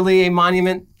literally a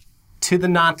monument to the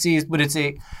Nazis, but it's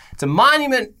a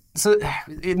monument. So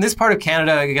in this part of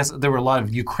Canada, I guess there were a lot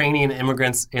of Ukrainian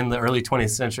immigrants in the early 20th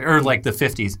century, or like the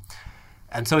 50s.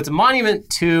 And so it's a monument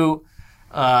to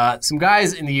some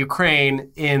guys in the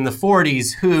Ukraine in the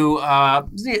 40s who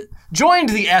joined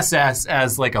the SS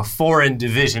as like a foreign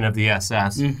division of the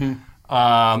SS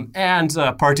and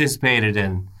participated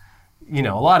in,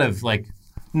 a lot of like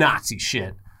Nazi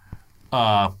shit,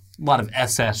 a lot of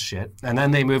SS shit. And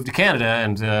then they moved to Canada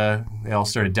and they all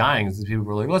started dying. So people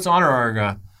were like, let's honor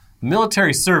our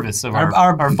military service of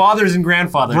our fathers and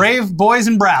grandfathers. Brave boys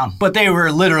in brown. But they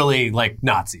were literally like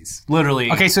Nazis.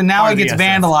 Literally. Okay, so now it gets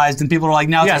vandalized and people are like,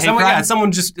 now it's a hate crime?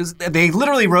 Someone they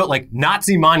literally wrote like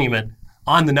Nazi monument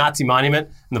on the Nazi monument.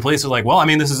 And the police were like, well, I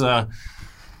mean, this is a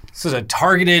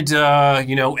targeted,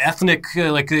 ethnic,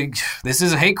 this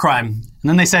is a hate crime. And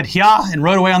then they said, yeah, and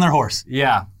rode away on their horse.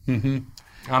 Yeah. Mm-hmm.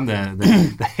 I'm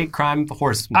the hate crime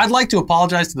horse. I'd like to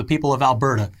apologize to the people of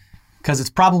Alberta because it's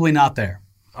probably not there.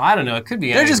 I don't know. It could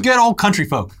be. They're just good old country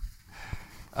folk.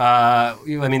 I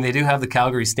mean, they do have the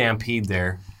Calgary Stampede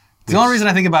there. The only reason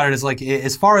I think about it is like,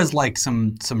 as far as like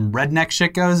some redneck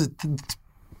shit goes, it's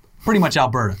pretty much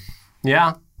Alberta.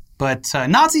 Yeah. But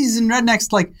Nazis and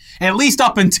rednecks, like at least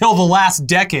up until the last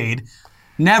decade,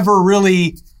 never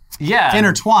really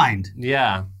intertwined.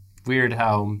 Yeah. Weird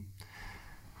how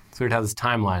this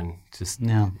timeline just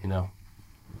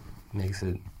makes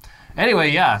it.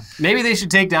 Anyway, yeah, maybe they should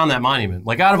take down that monument.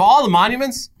 Like out of all the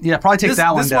monuments, probably take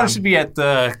that one down. This one should be at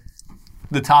the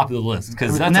top of the list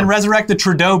and then resurrect the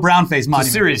Trudeau brownface monument. It's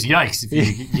a serious yikes,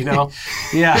 if you know.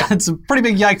 Yeah, it's a pretty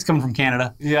big yikes coming from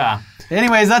Canada. Yeah.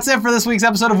 Anyways, that's it for this week's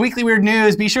episode of Weekly Weird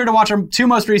News. Be sure to watch our two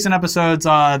most recent episodes,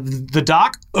 The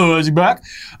Doc, is he back?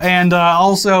 And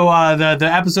also the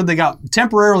episode that got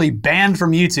temporarily banned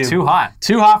from YouTube. Too hot.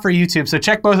 Too hot for YouTube. So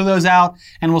check both of those out,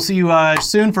 and we'll see you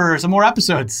soon for some more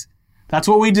episodes. That's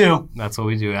what we do. That's what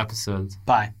we do, episodes.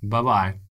 Bye. Bye-bye.